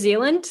in New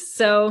Zealand,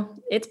 so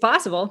it's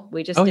possible.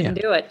 We just didn't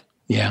do it.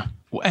 Yeah.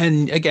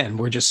 And again,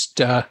 we're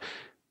just,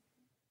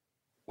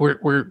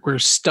 we're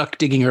stuck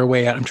digging our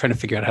way out. I'm trying to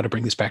figure out how to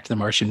bring this back to The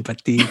Martian,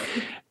 but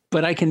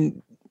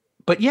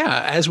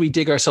as we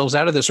dig ourselves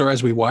out of this, or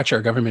as we watch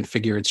our government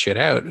figure its shit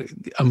out,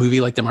 a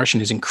movie like The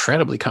Martian is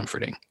incredibly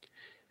comforting.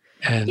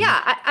 And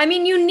I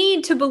mean, you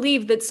need to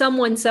believe that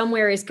someone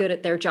somewhere is good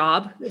at their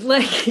job,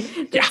 like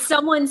that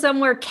someone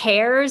somewhere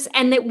cares,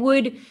 and that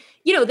would,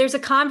 there's a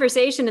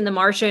conversation in The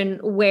Martian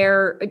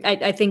where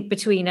I think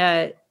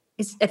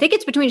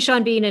it's between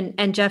Sean Bean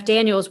and Jeff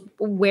Daniels,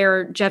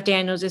 where Jeff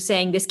Daniels is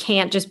saying this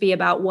can't just be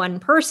about one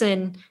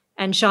person,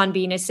 and Sean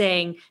Bean is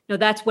saying, no,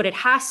 that's what it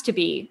has to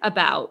be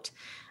about.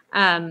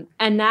 And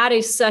that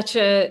is such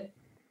a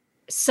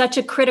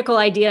critical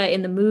idea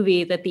in the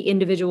movie, that the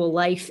individual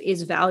life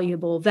is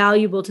valuable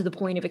to the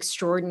point of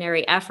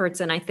extraordinary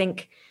efforts. And I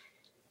think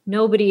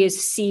nobody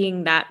is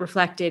seeing that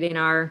reflected in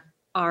our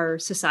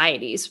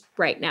societies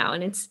right now.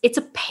 And it's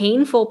a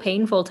painful,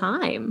 painful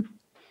time.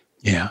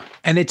 Yeah.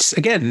 And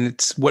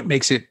it's what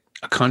makes it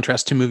a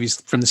contrast to movies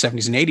from the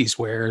 70s and 80s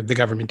where the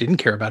government didn't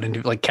care about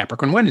it. Like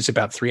Capricorn 1 is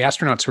about 3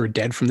 astronauts who are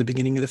dead from the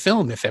beginning of the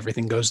film if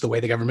everything goes the way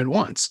the government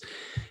wants.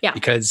 Yeah.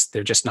 Because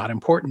they're just not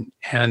important.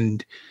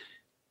 And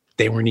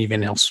they weren't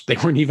even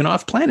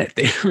off planet.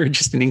 They were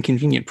just an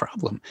inconvenient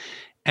problem.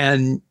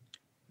 And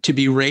to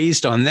be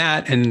raised on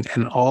that and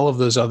all of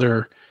those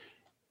other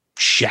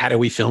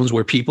shadowy films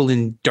where people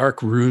in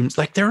dark rooms,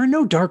 like there are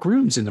no dark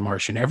rooms in The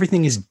Martian.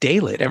 Everything is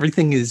daylit.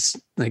 Everything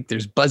is like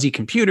there's buzzy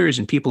computers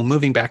and people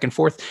moving back and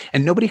forth,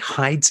 and nobody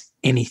hides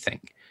anything.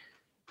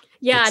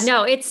 Yeah,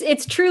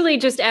 it's truly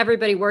just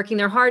everybody working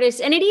their hardest.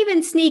 And it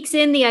even sneaks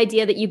in the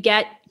idea that you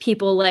get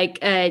people like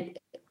Donald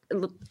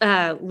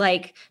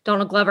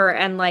Glover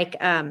and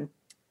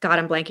God,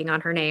 I'm blanking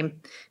on her name,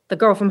 the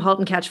girl from *Halt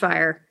and Catch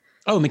Fire*.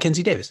 Oh,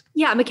 Mackenzie Davis.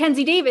 Yeah,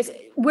 Mackenzie Davis,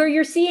 where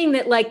you're seeing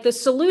that like the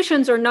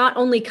solutions are not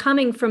only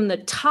coming from the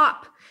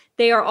top,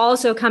 they are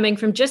also coming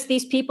from just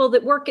these people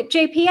that work at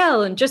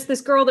JPL and just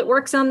this girl that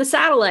works on the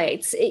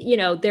satellites.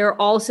 They're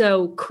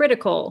also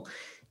critical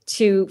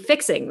to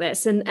fixing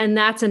this. And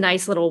that's a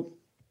nice little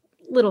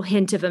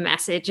hint of a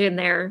message in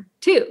there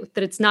too,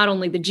 that it's not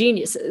only the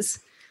geniuses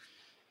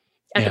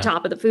at the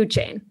top of the food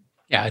chain.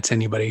 Yeah, it's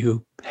anybody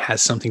who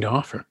has something to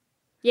offer.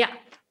 Yeah.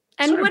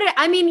 And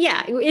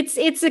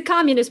it's a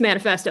communist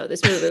manifesto,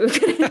 this movie.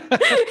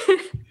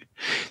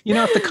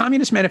 If the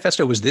Communist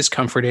Manifesto was this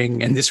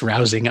comforting and this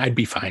rousing, I'd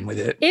be fine with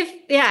it.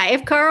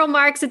 If Karl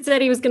Marx had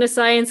said he was going to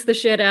science the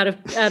shit out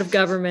of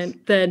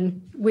government, then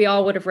we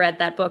all would have read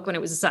that book when it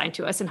was assigned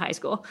to us in high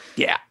school.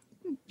 Yeah.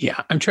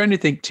 I'm trying to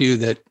think too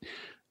that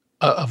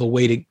of a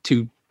way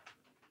to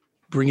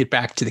bring it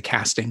back to the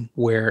casting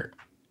where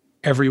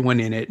everyone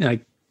in it,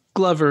 like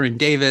Glover and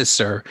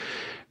Davis, are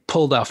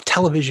pulled off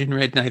television.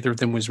 Right, neither of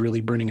them was really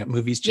burning up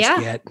movies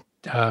just yet.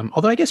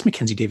 Although I guess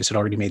Mackenzie Davis had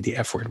already made The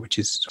F Word, which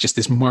is just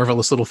this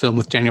marvelous little film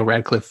with Daniel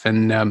Radcliffe.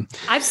 And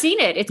I've seen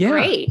it. It's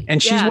great.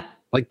 And she's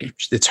like,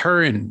 it's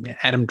her and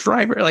Adam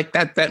Driver. Like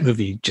that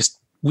movie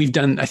we've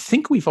done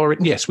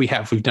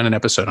an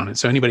episode on it.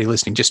 So anybody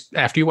listening, just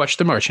after you watch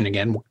The Martian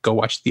again, go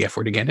watch The F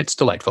Word again. It's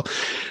delightful.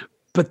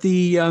 But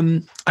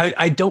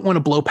I don't want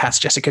to blow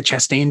past Jessica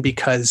Chastain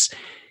because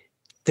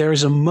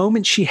there's a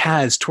moment she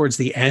has towards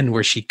the end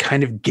where she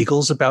kind of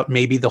giggles about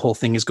maybe the whole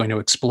thing is going to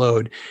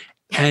explode.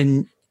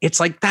 And it's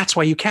like, that's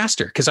why you cast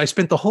her. Because I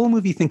spent the whole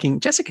movie thinking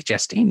Jessica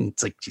Chastain,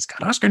 it's like, she's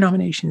got Oscar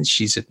nominations.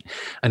 She's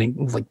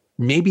like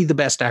maybe the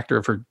best actor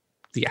of her,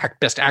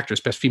 best actress,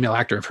 best female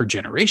actor of her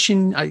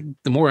generation.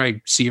 The more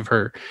I see of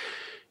her,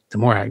 the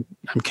more I'm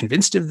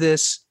convinced of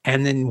this.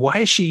 And then why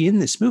is she in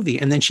this movie?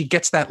 And then she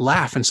gets that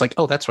laugh and it's like,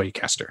 oh, that's why you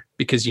cast her,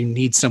 because you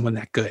need someone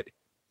that good.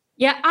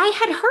 Yeah, I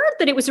had heard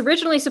that it was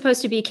originally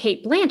supposed to be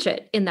Cate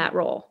Blanchett in that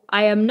role.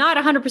 I am not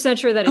 100%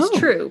 sure that is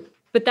true,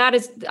 but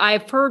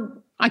I've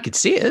heard. I could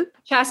see it.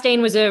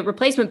 Chastain was a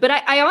replacement, but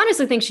I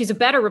honestly think she's a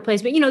better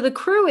replacement. The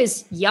crew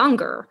is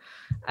younger.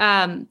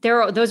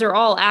 Those are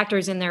all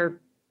actors in their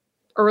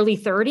early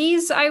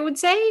 30s, I would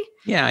say.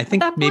 Yeah, I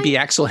think maybe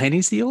Axel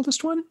Hennie's the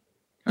oldest one.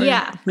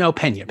 No,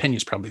 Pena.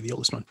 Pena's probably the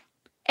oldest one.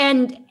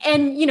 And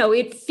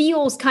it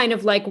feels kind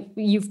of like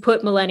you've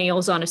put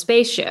millennials on a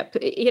spaceship.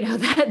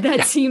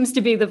 That seems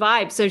to be the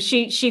vibe. So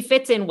she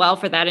fits in well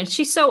for that. And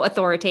she's so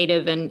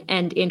authoritative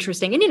and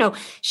interesting. And,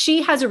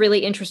 she has a really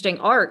interesting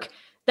arc.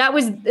 That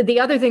was the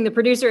other thing the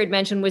producer had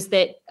mentioned, was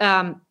that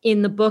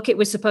in the book, it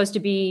was supposed to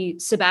be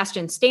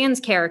Sebastian Stan's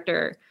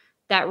character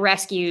that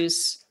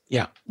rescues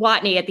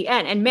Watney at the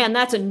end. And man,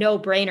 that's a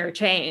no-brainer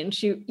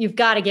change. You've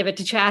got to give it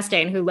to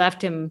Chastain, who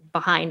left him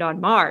behind on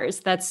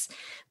Mars. That's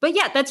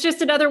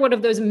just another one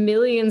of those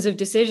millions of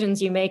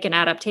decisions you make in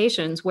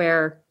adaptations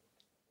where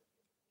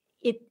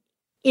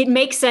it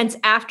makes sense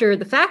after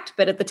the fact,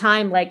 but at the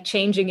time, like,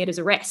 changing it is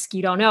a risk.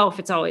 You don't know if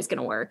it's always going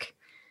to work.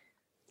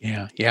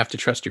 Yeah, you have to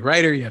trust your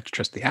writer, you have to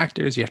trust the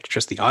actors, you have to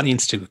trust the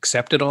audience to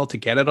accept it all, to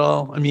get it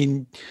all. I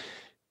mean,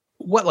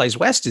 What Lies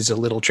West is a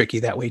little tricky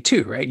that way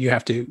too, right? You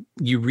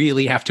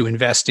really have to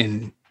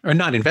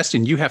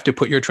you have to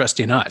put your trust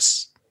in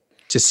us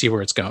to see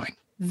where it's going.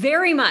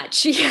 Very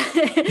much.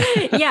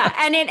 Yeah.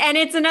 And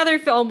it's another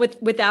film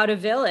without a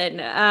villain.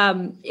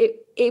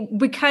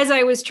 Because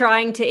I was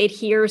trying to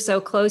adhere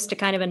so close to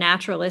kind of a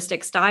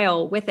naturalistic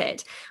style with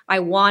it, I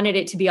wanted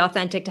it to be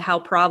authentic to how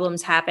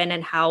problems happen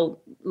and how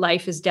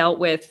life is dealt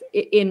with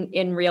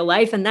in real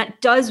life. And that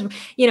does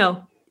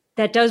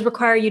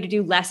require you to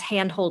do less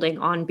hand-holding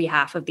on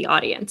behalf of the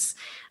audience,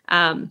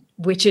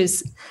 which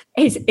is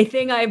a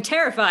thing I am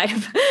terrified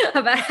of,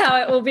 about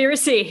how it will be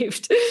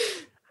received.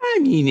 I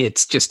mean,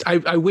 it's just,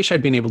 I wish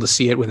I'd been able to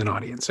see it with an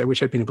audience. I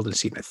wish I'd been able to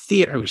see it in a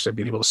theater. I wish I'd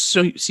been able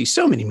to see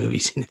so many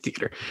movies in the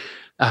theater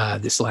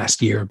this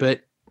last year.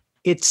 But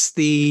it's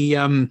the,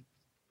 I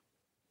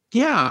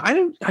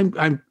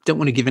don't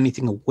want to give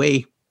anything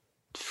away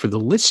for the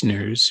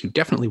listeners who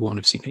definitely won't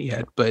have seen it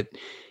yet. But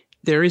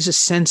there is a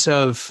sense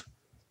of,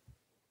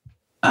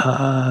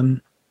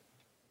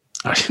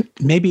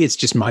 maybe it's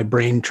just my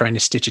brain trying to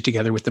stitch it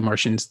together with the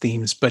Martian's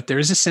themes, but there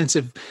is a sense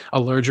of a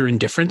larger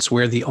indifference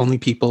where the only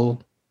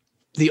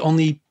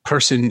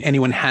person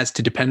anyone has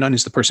to depend on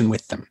is the person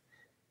with them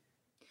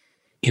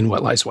in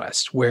What Lies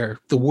West, where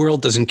the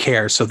world doesn't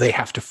care, so they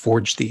have to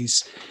forge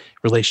these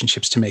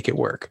relationships to make it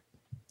work.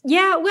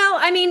 Yeah, well,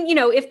 I mean,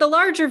 if the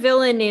larger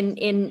villain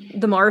in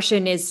The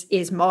Martian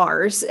is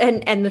Mars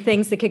and the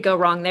things that could go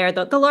wrong there,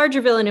 the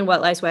larger villain in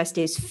What Lies West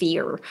is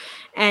fear.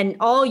 And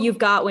all you've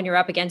got when you're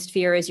up against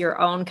fear is your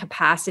own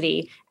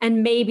capacity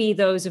and maybe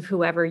those of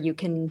whoever you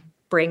can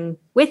bring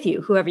with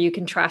you, whoever you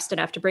can trust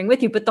enough to bring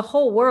with you. But the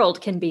whole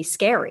world can be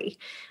scary.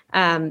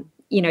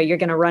 You're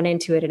going to run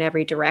into it in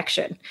every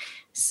direction.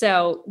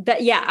 So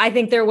I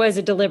think there was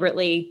a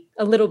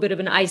little bit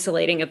of an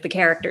isolating of the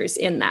characters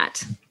in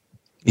that.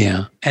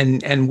 Yeah.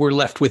 And we're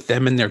left with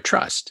them and their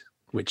trust,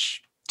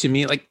 which to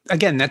me, like,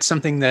 again, that's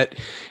something that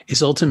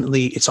is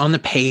ultimately, it's on the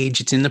page,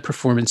 it's in the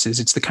performances.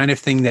 It's the kind of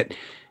thing that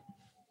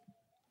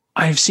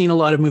I've seen a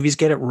lot of movies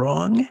get it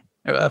wrong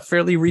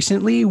fairly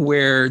recently,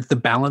 where the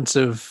balance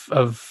of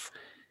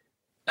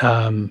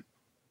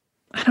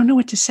I don't know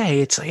what to say.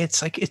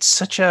 It's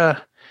such an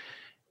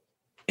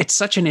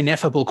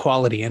ineffable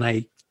quality, and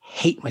I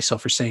hate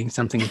myself for saying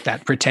something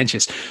that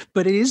pretentious,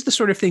 but it is the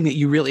sort of thing that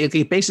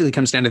it basically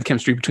comes down to the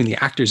chemistry between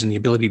the actors and the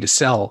ability to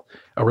sell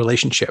a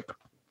relationship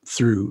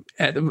through,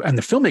 and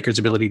the filmmaker's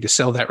ability to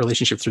sell that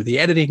relationship through the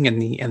editing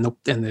and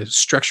the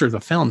structure of the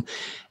film.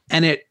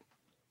 And it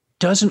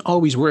doesn't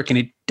always work, and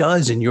it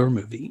does in your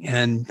movie.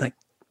 And like,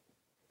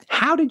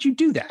 how did you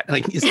do that?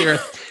 Like, is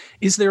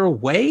there a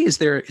way? Is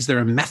there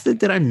a method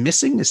that I'm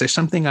missing? Is there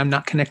something I'm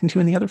not connecting to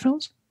in the other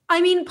films? I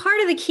mean, part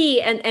of the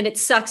key, and it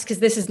sucks because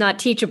this is not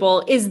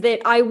teachable, is that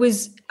I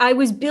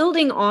was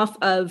building off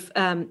of,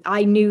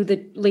 I knew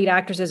the lead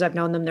actresses, I've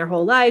known them their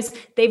whole lives.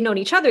 They've known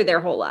each other their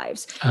whole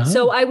lives. Oh.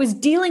 So I was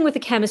dealing with a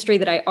chemistry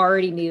that I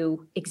already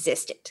knew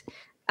existed.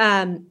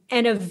 And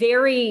a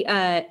very,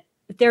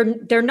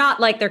 they're not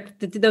like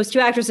those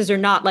two actresses are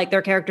not like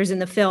their characters in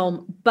the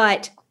film,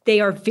 but they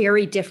are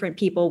very different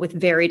people with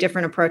very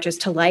different approaches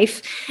to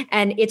life.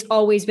 And it's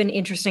always been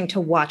interesting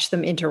to watch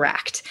them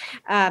interact.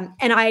 And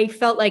I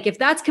felt like if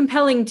that's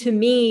compelling to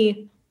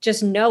me,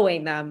 just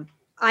knowing them,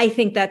 I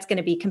think that's going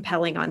to be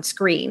compelling on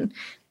screen,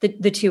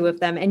 the two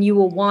of them. And you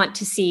will want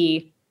to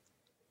see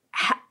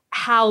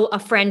how a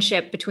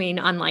friendship between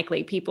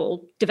unlikely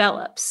people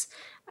develops.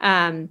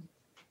 And,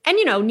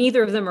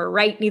 neither of them are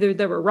right. Neither of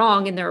them are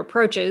wrong in their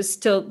approaches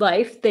to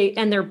life.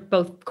 They're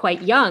both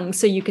quite young.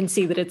 So you can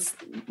see that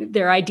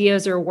their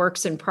ideas are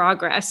works in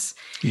progress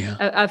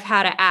of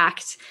how to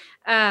act.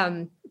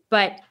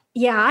 But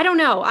yeah, I don't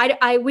know.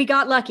 We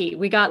got lucky.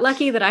 We got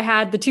lucky that I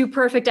had the two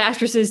perfect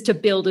actresses to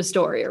build a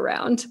story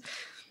around.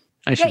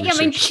 I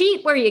mean,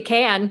 cheat where you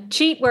can,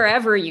 cheat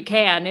wherever you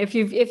can. If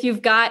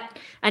you've got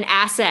an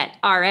asset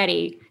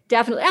already,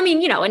 definitely. I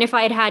mean, and if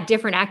I had had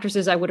different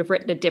actresses, I would have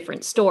written a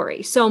different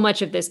story. So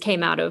much of this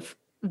came out of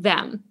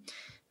them,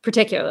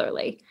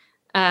 particularly.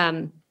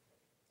 And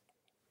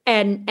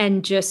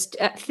just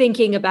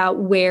thinking about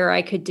where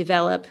I could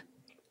develop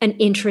an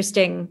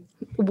interesting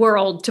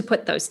world to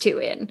put those two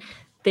in,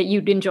 that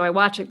you'd enjoy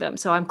watching them.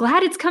 So I'm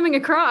glad it's coming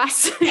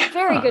across.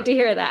 Very good to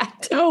hear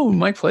that. Oh,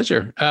 my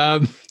pleasure.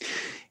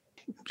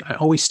 I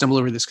always stumble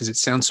over this because it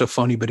sounds so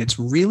phony, but it's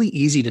really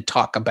easy to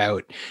talk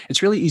about.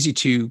 It's really easy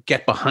to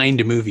get behind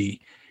a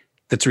movie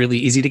that's really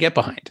easy to get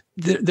behind.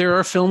 There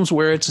are films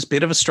where it's a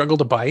bit of a struggle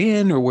to buy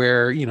in, or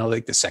where,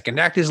 like the second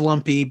act is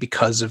lumpy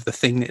because of the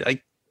thing that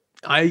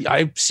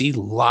I see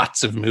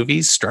lots of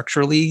movies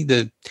structurally,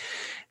 the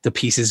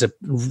pieces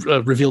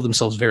reveal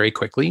themselves very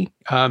quickly.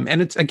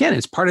 And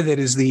it's part of it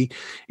is the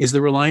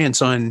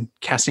reliance on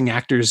casting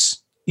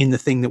actors in the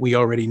thing that we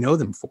already know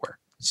them for.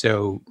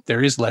 So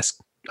there is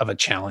less of a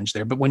challenge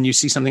there. But when you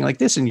see something like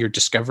this and you're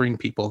discovering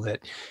people that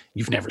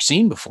you've never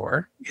seen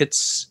before, it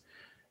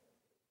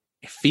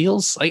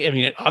feels like,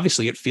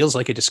 obviously it feels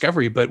like a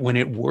discovery, but when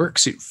it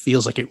works, it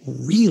feels like it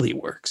really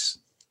works.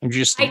 I'm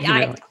just,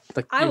 I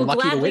will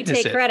gladly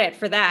take credit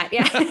for that.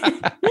 Yeah.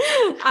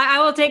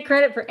 I will take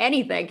credit for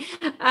anything.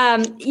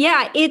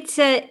 It's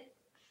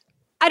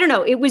I don't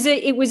know. It was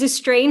a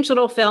strange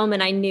little film,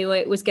 and I knew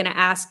it was going to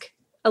ask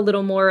a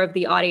little more of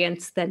the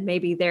audience than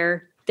maybe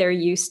they're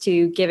used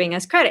to giving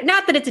us credit.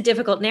 Not that it's a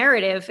difficult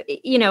narrative,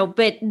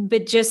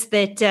 but just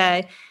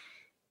that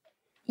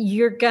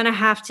you're going to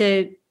have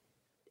to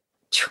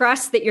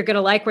trust that you're going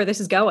to like where this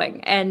is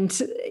going.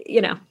 And,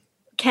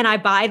 can I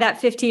buy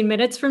that 15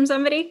 minutes from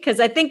somebody?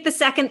 Because I think the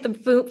second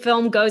the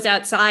film goes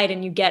outside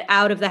and you get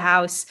out of the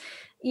house,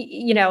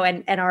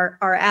 and are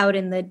out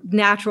in the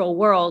natural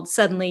world,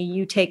 suddenly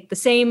you take the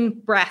same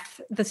breath,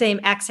 the same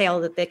exhale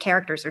that the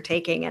characters are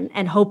taking.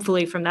 And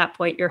hopefully from that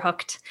point, you're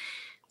hooked.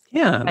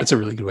 Yeah, that's a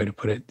really good way to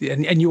put it.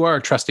 And you are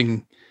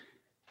trusting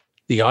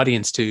the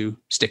audience to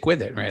stick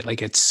with it, right?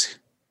 Like it's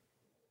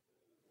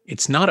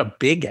not a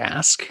big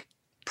ask.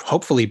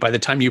 Hopefully by the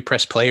time you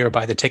press play or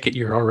buy the ticket,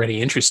 you're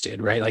already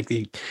interested, right? Like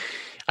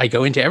I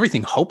go into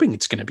everything hoping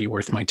it's going to be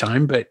worth my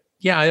time, but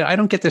yeah, I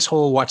don't get this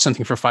whole watch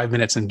something for 5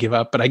 minutes and give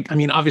up. But I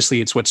mean,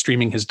 obviously it's what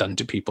streaming has done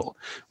to people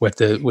with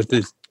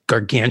the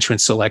gargantuan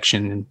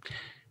selection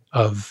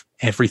of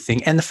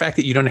everything. And the fact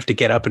that you don't have to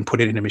get up and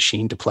put it in a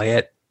machine to play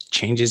it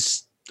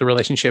changes the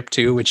relationship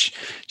too, which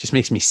just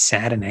makes me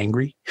sad and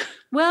angry.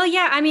 Well,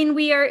 yeah, I mean,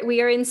 we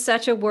are in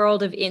such a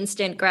world of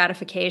instant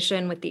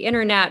gratification with the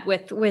internet,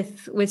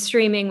 with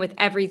streaming, with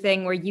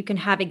everything, where you can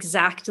have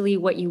exactly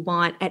what you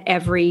want at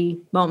every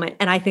moment.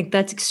 And I think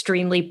that's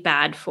extremely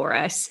bad for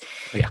us.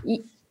 Yeah.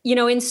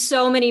 In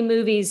so many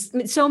movies,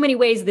 so many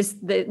ways,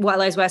 the Wild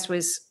Lies West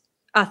was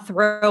a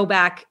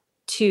throwback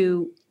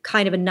to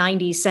kind of a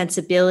 90s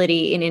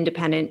sensibility in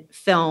independent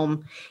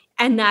film.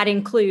 And that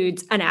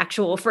includes an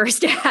actual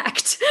first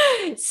act.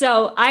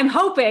 So I'm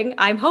hoping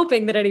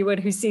that anyone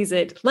who sees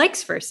it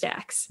likes first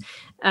acts.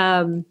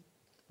 But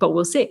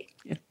we'll see.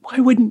 Yeah, why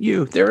wouldn't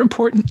you? They're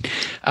important.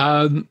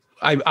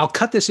 I'll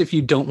cut this if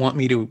you don't want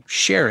me to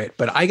share it,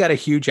 but I got a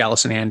huge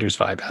Allison Anders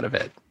vibe out of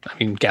it. I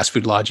mean, Gas,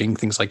 Food, Lodging,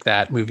 things like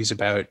that, movies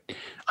about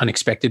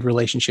unexpected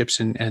relationships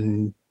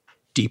and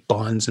deep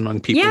bonds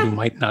among people who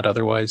might not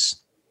otherwise.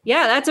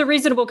 Yeah, that's a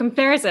reasonable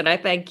comparison, I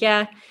think.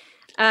 Yeah.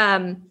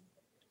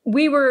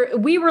 We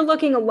were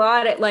looking a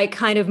lot at like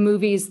kind of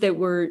movies that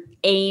were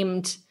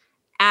aimed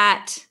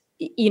at,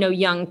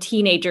 young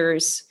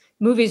teenagers,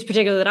 movies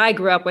particularly that I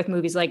grew up with,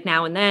 movies like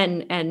Now and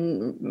Then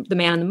and The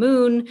Man on the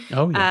Moon.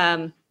 Oh,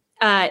 yeah.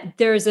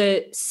 There's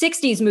a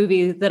 60s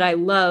movie that I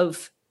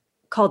love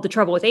called The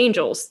Trouble with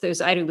Angels. There's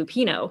Ida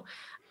Lupino,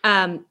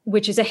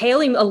 which is a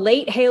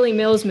late Haley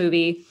Mills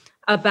movie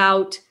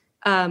about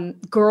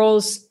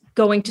girls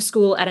going to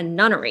school at a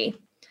nunnery.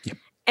 Yep.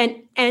 And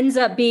ends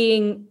up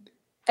being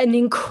an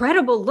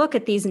incredible look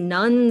at these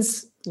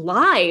nuns'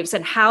 lives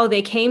and how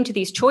they came to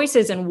these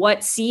choices and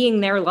what seeing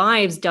their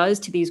lives does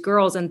to these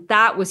girls. And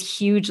that was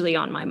hugely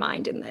on my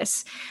mind in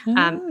this.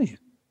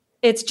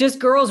 It's just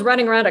girls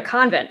running around a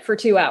convent for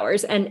 2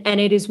 hours. And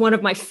it is one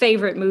of my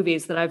favorite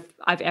movies that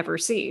I've ever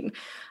seen.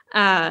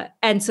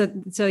 And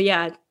so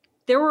yeah,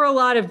 there were a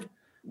lot of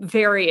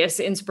various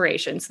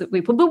inspirations that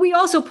we pulled, but we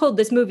also pulled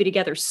this movie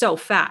together so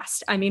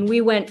fast. I mean, we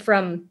went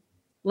from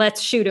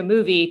let's shoot a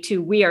movie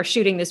to we are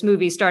shooting this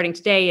movie starting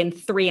today in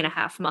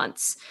 3.5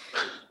 months.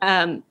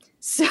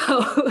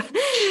 So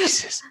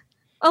Jesus.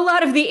 A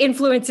lot of the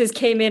influences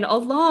came in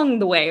along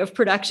the way of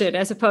production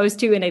as opposed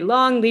to in a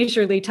long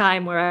leisurely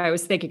time where I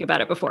was thinking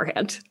about it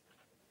beforehand.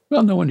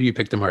 Well, no wonder you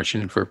picked The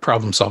Martian for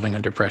problem solving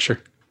under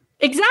pressure.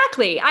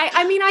 Exactly.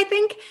 I mean, I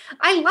think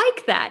I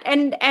like that.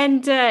 And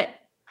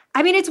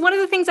I mean, it's one of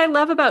the things I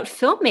love about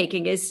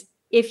filmmaking is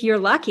if you're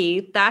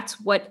lucky, that's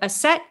what a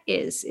set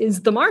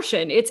is The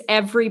Martian. It's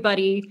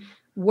everybody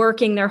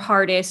working their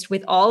hardest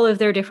with all of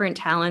their different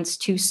talents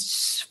to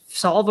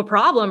solve a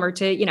problem or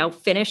to,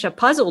 finish a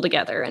puzzle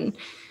together. And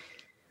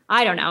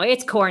I don't know,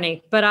 it's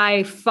corny, but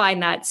I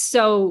find that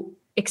so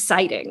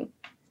exciting.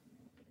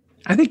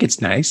 I think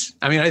it's nice.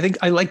 I mean, I think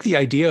I like the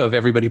idea of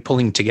everybody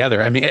pulling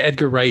together. I mean,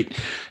 Edgar Wright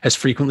has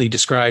frequently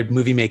described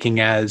movie making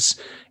as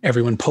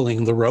everyone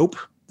pulling the rope,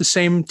 the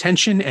same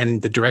tension,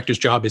 and the director's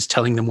job is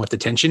telling them what the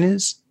tension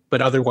is,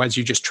 but otherwise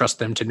you just trust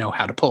them to know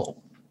how to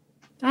pull.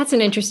 That's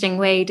an interesting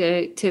way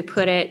to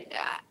put it.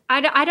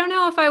 I don't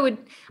know if I would.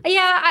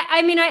 Yeah,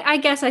 I mean, I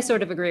guess I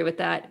sort of agree with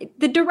that.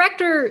 The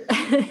director,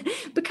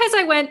 because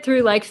I went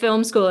through like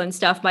film school and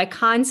stuff, my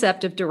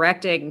concept of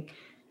directing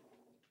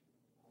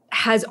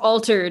has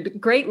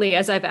altered greatly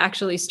as I've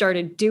actually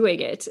started doing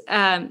it.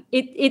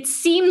 It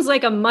seems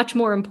like a much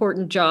more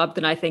important job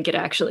than I think it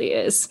actually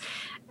is.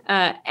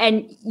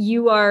 And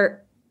you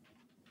are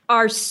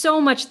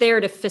so much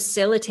there to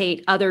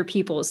facilitate other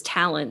people's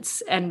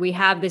talents. And we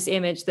have this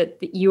image that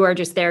you are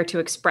just there to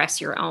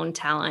express your own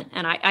talent.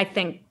 And I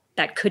think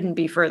that couldn't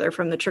be further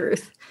from the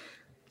truth.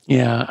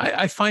 Yeah,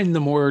 I find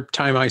the more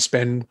time I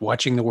spend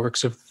watching the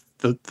works of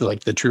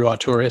the true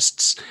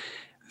auteurists,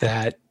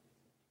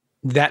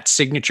 that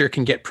signature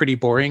can get pretty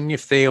boring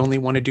if they only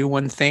want to do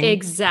one thing.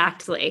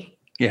 Exactly.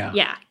 Yeah.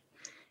 Yeah.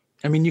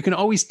 I mean, you can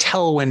always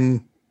tell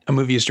when a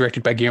movie is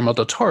directed by Guillermo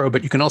del Toro,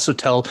 but you can also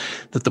tell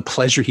that the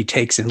pleasure he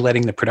takes in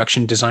letting the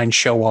production design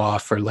show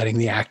off or letting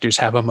the actors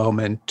have a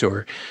moment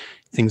or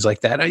things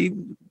like that.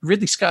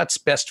 Ridley Scott's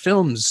best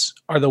films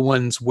are the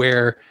ones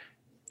where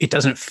it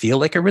doesn't feel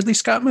like a Ridley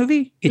Scott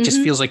movie. It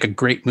just feels like a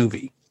great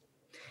movie.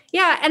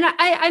 Yeah. And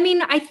I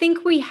mean, I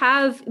think we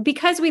have,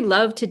 because we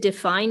love to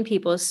define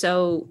people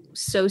so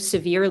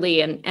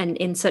severely and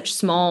in such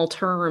small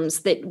terms,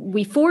 that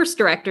we force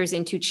directors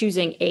into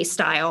choosing a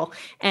style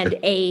and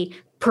a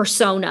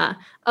persona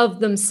of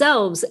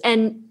themselves.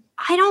 And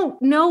I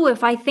don't know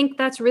if I think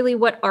that's really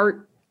what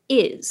art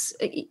is,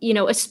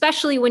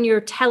 especially when you're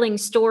telling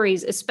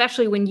stories,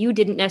 especially when you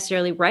didn't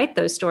necessarily write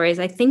those stories.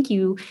 I think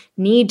you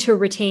need to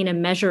retain a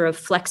measure of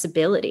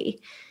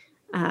flexibility.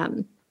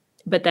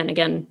 But then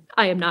again,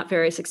 I am not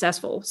very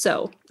successful,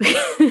 so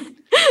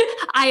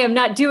I am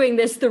not doing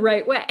this the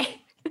right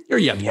way. You're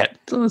young yet.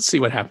 So let's see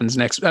what happens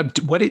next.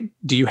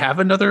 Do you have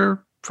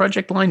another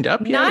project lined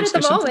up yet? Not at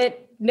the moment.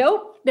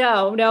 Nope.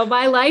 No.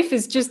 My life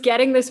is just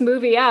getting this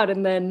movie out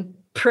and then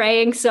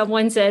praying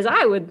someone says,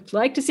 I would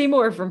like to see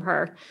more from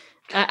her.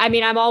 I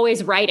mean, I'm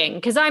always writing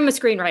because I'm a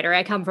screenwriter.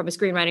 I come from a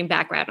screenwriting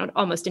background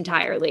almost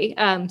entirely.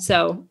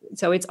 So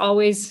there's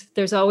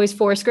always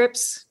 4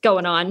 scripts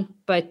going on,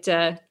 but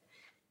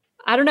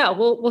I don't know.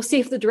 We'll see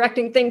if the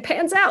directing thing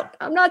pans out.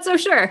 I'm not so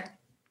sure.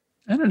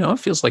 I don't know. It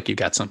feels like you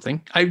got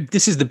something.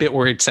 This is the bit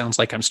where it sounds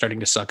like I'm starting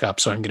to suck up,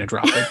 so I'm going to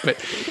drop it.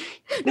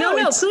 But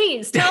no,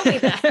 please tell me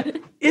that.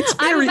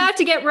 I'm about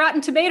to get Rotten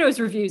Tomatoes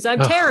reviews. I'm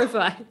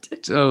terrified.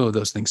 Oh,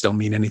 those things don't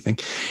mean anything.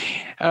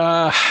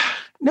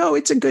 No,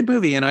 it's a good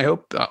movie, and I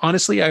hope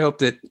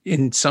that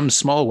in some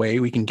small way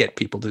we can get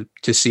people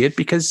to see it,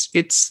 because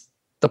it's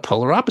the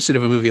polar opposite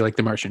of a movie like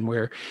The Martian,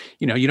 where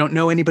you don't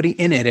know anybody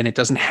in it, and it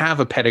doesn't have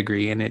a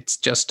pedigree, and it's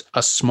just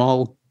a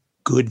small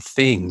good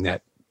thing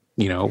that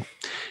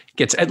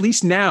gets, at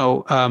least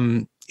now,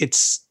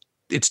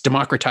 it's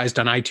democratized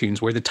on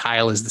iTunes, where the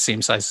tile is the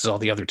same size as all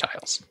the other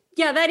tiles.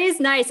 Yeah, that is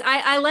nice.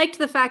 I liked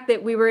the fact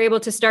that we were able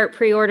to start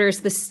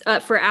pre-orders this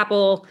for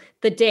Apple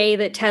the day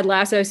that Ted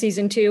Lasso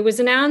season 2 was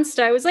announced.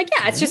 I was like,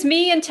 yeah, it's just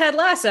me and Ted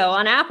Lasso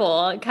on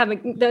Apple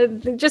coming,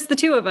 just the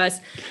two of us.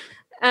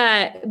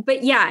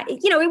 But yeah,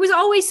 it was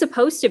always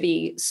supposed to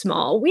be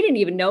small. We didn't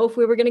even know if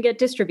we were going to get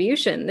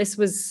distribution. This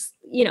was,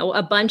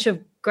 a bunch of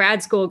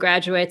grad school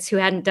graduates who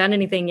hadn't done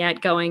anything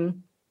yet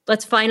going,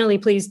 let's finally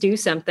please do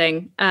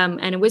something.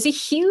 And it was a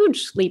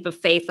huge leap of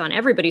faith on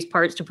everybody's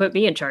parts to put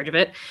me in charge of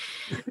it.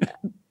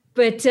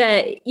 But,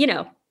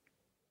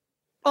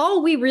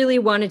 all we really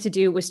wanted to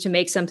do was to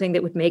make something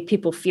that would make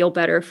people feel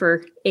better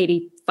for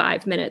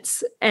 85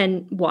 minutes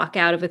and walk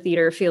out of a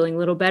theater feeling a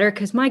little better.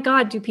 Because my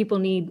God, do people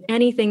need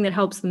anything that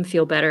helps them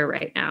feel better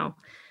right now?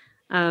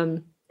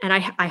 And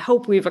I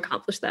hope we've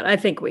accomplished that. I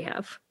think we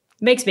have.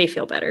 Makes me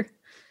feel better.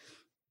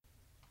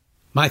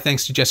 My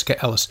thanks to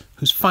Jessica Ellis,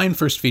 whose fine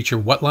first feature,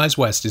 What Lies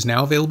West, is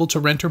now available to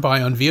rent or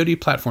buy on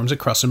VOD platforms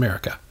across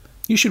America.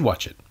 You should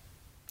watch it.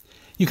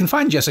 You can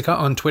find Jessica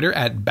on Twitter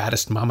at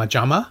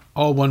BaddestMamaJama,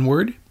 all one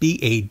word,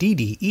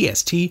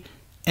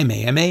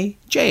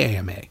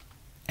 BaddestMamajama.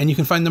 And you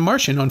can find The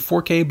Martian on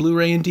 4K,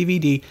 Blu-ray, and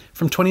DVD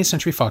from 20th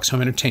Century Fox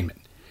Home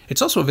Entertainment.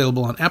 It's also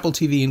available on Apple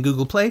TV and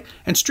Google Play,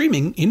 and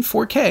streaming in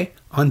 4K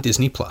on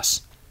Disney+.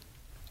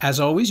 As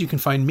always, you can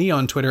find me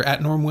on Twitter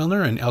at Norm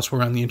Wilner and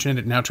elsewhere on the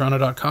internet at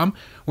NowToronto.com,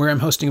 where I'm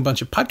hosting a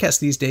bunch of podcasts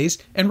these days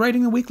and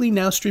writing a weekly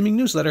Now streaming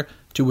newsletter,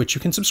 to which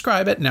you can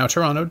subscribe at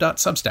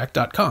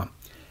NowToronto.substack.com.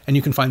 And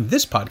you can find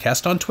this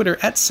podcast on Twitter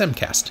at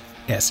Semcast,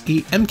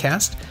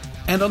 SEMcast,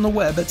 and on the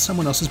web at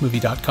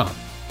someoneelsesmovie.com.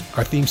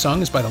 Our theme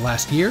song is by The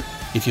Last Year.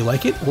 If you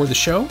like it or the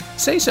show,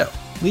 say so.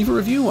 Leave a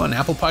review on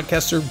Apple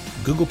Podcasts or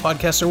Google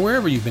Podcasts or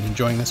wherever you've been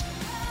enjoying this.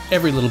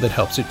 Every little bit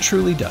helps. It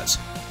truly does.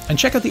 And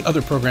check out the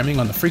other programming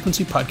on the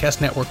Frequency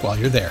Podcast Network while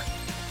you're there.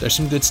 There's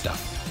some good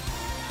stuff.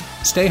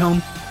 Stay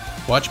home,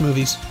 watch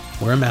movies,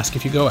 wear a mask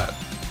if you go out.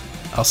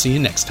 I'll see you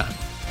next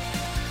time.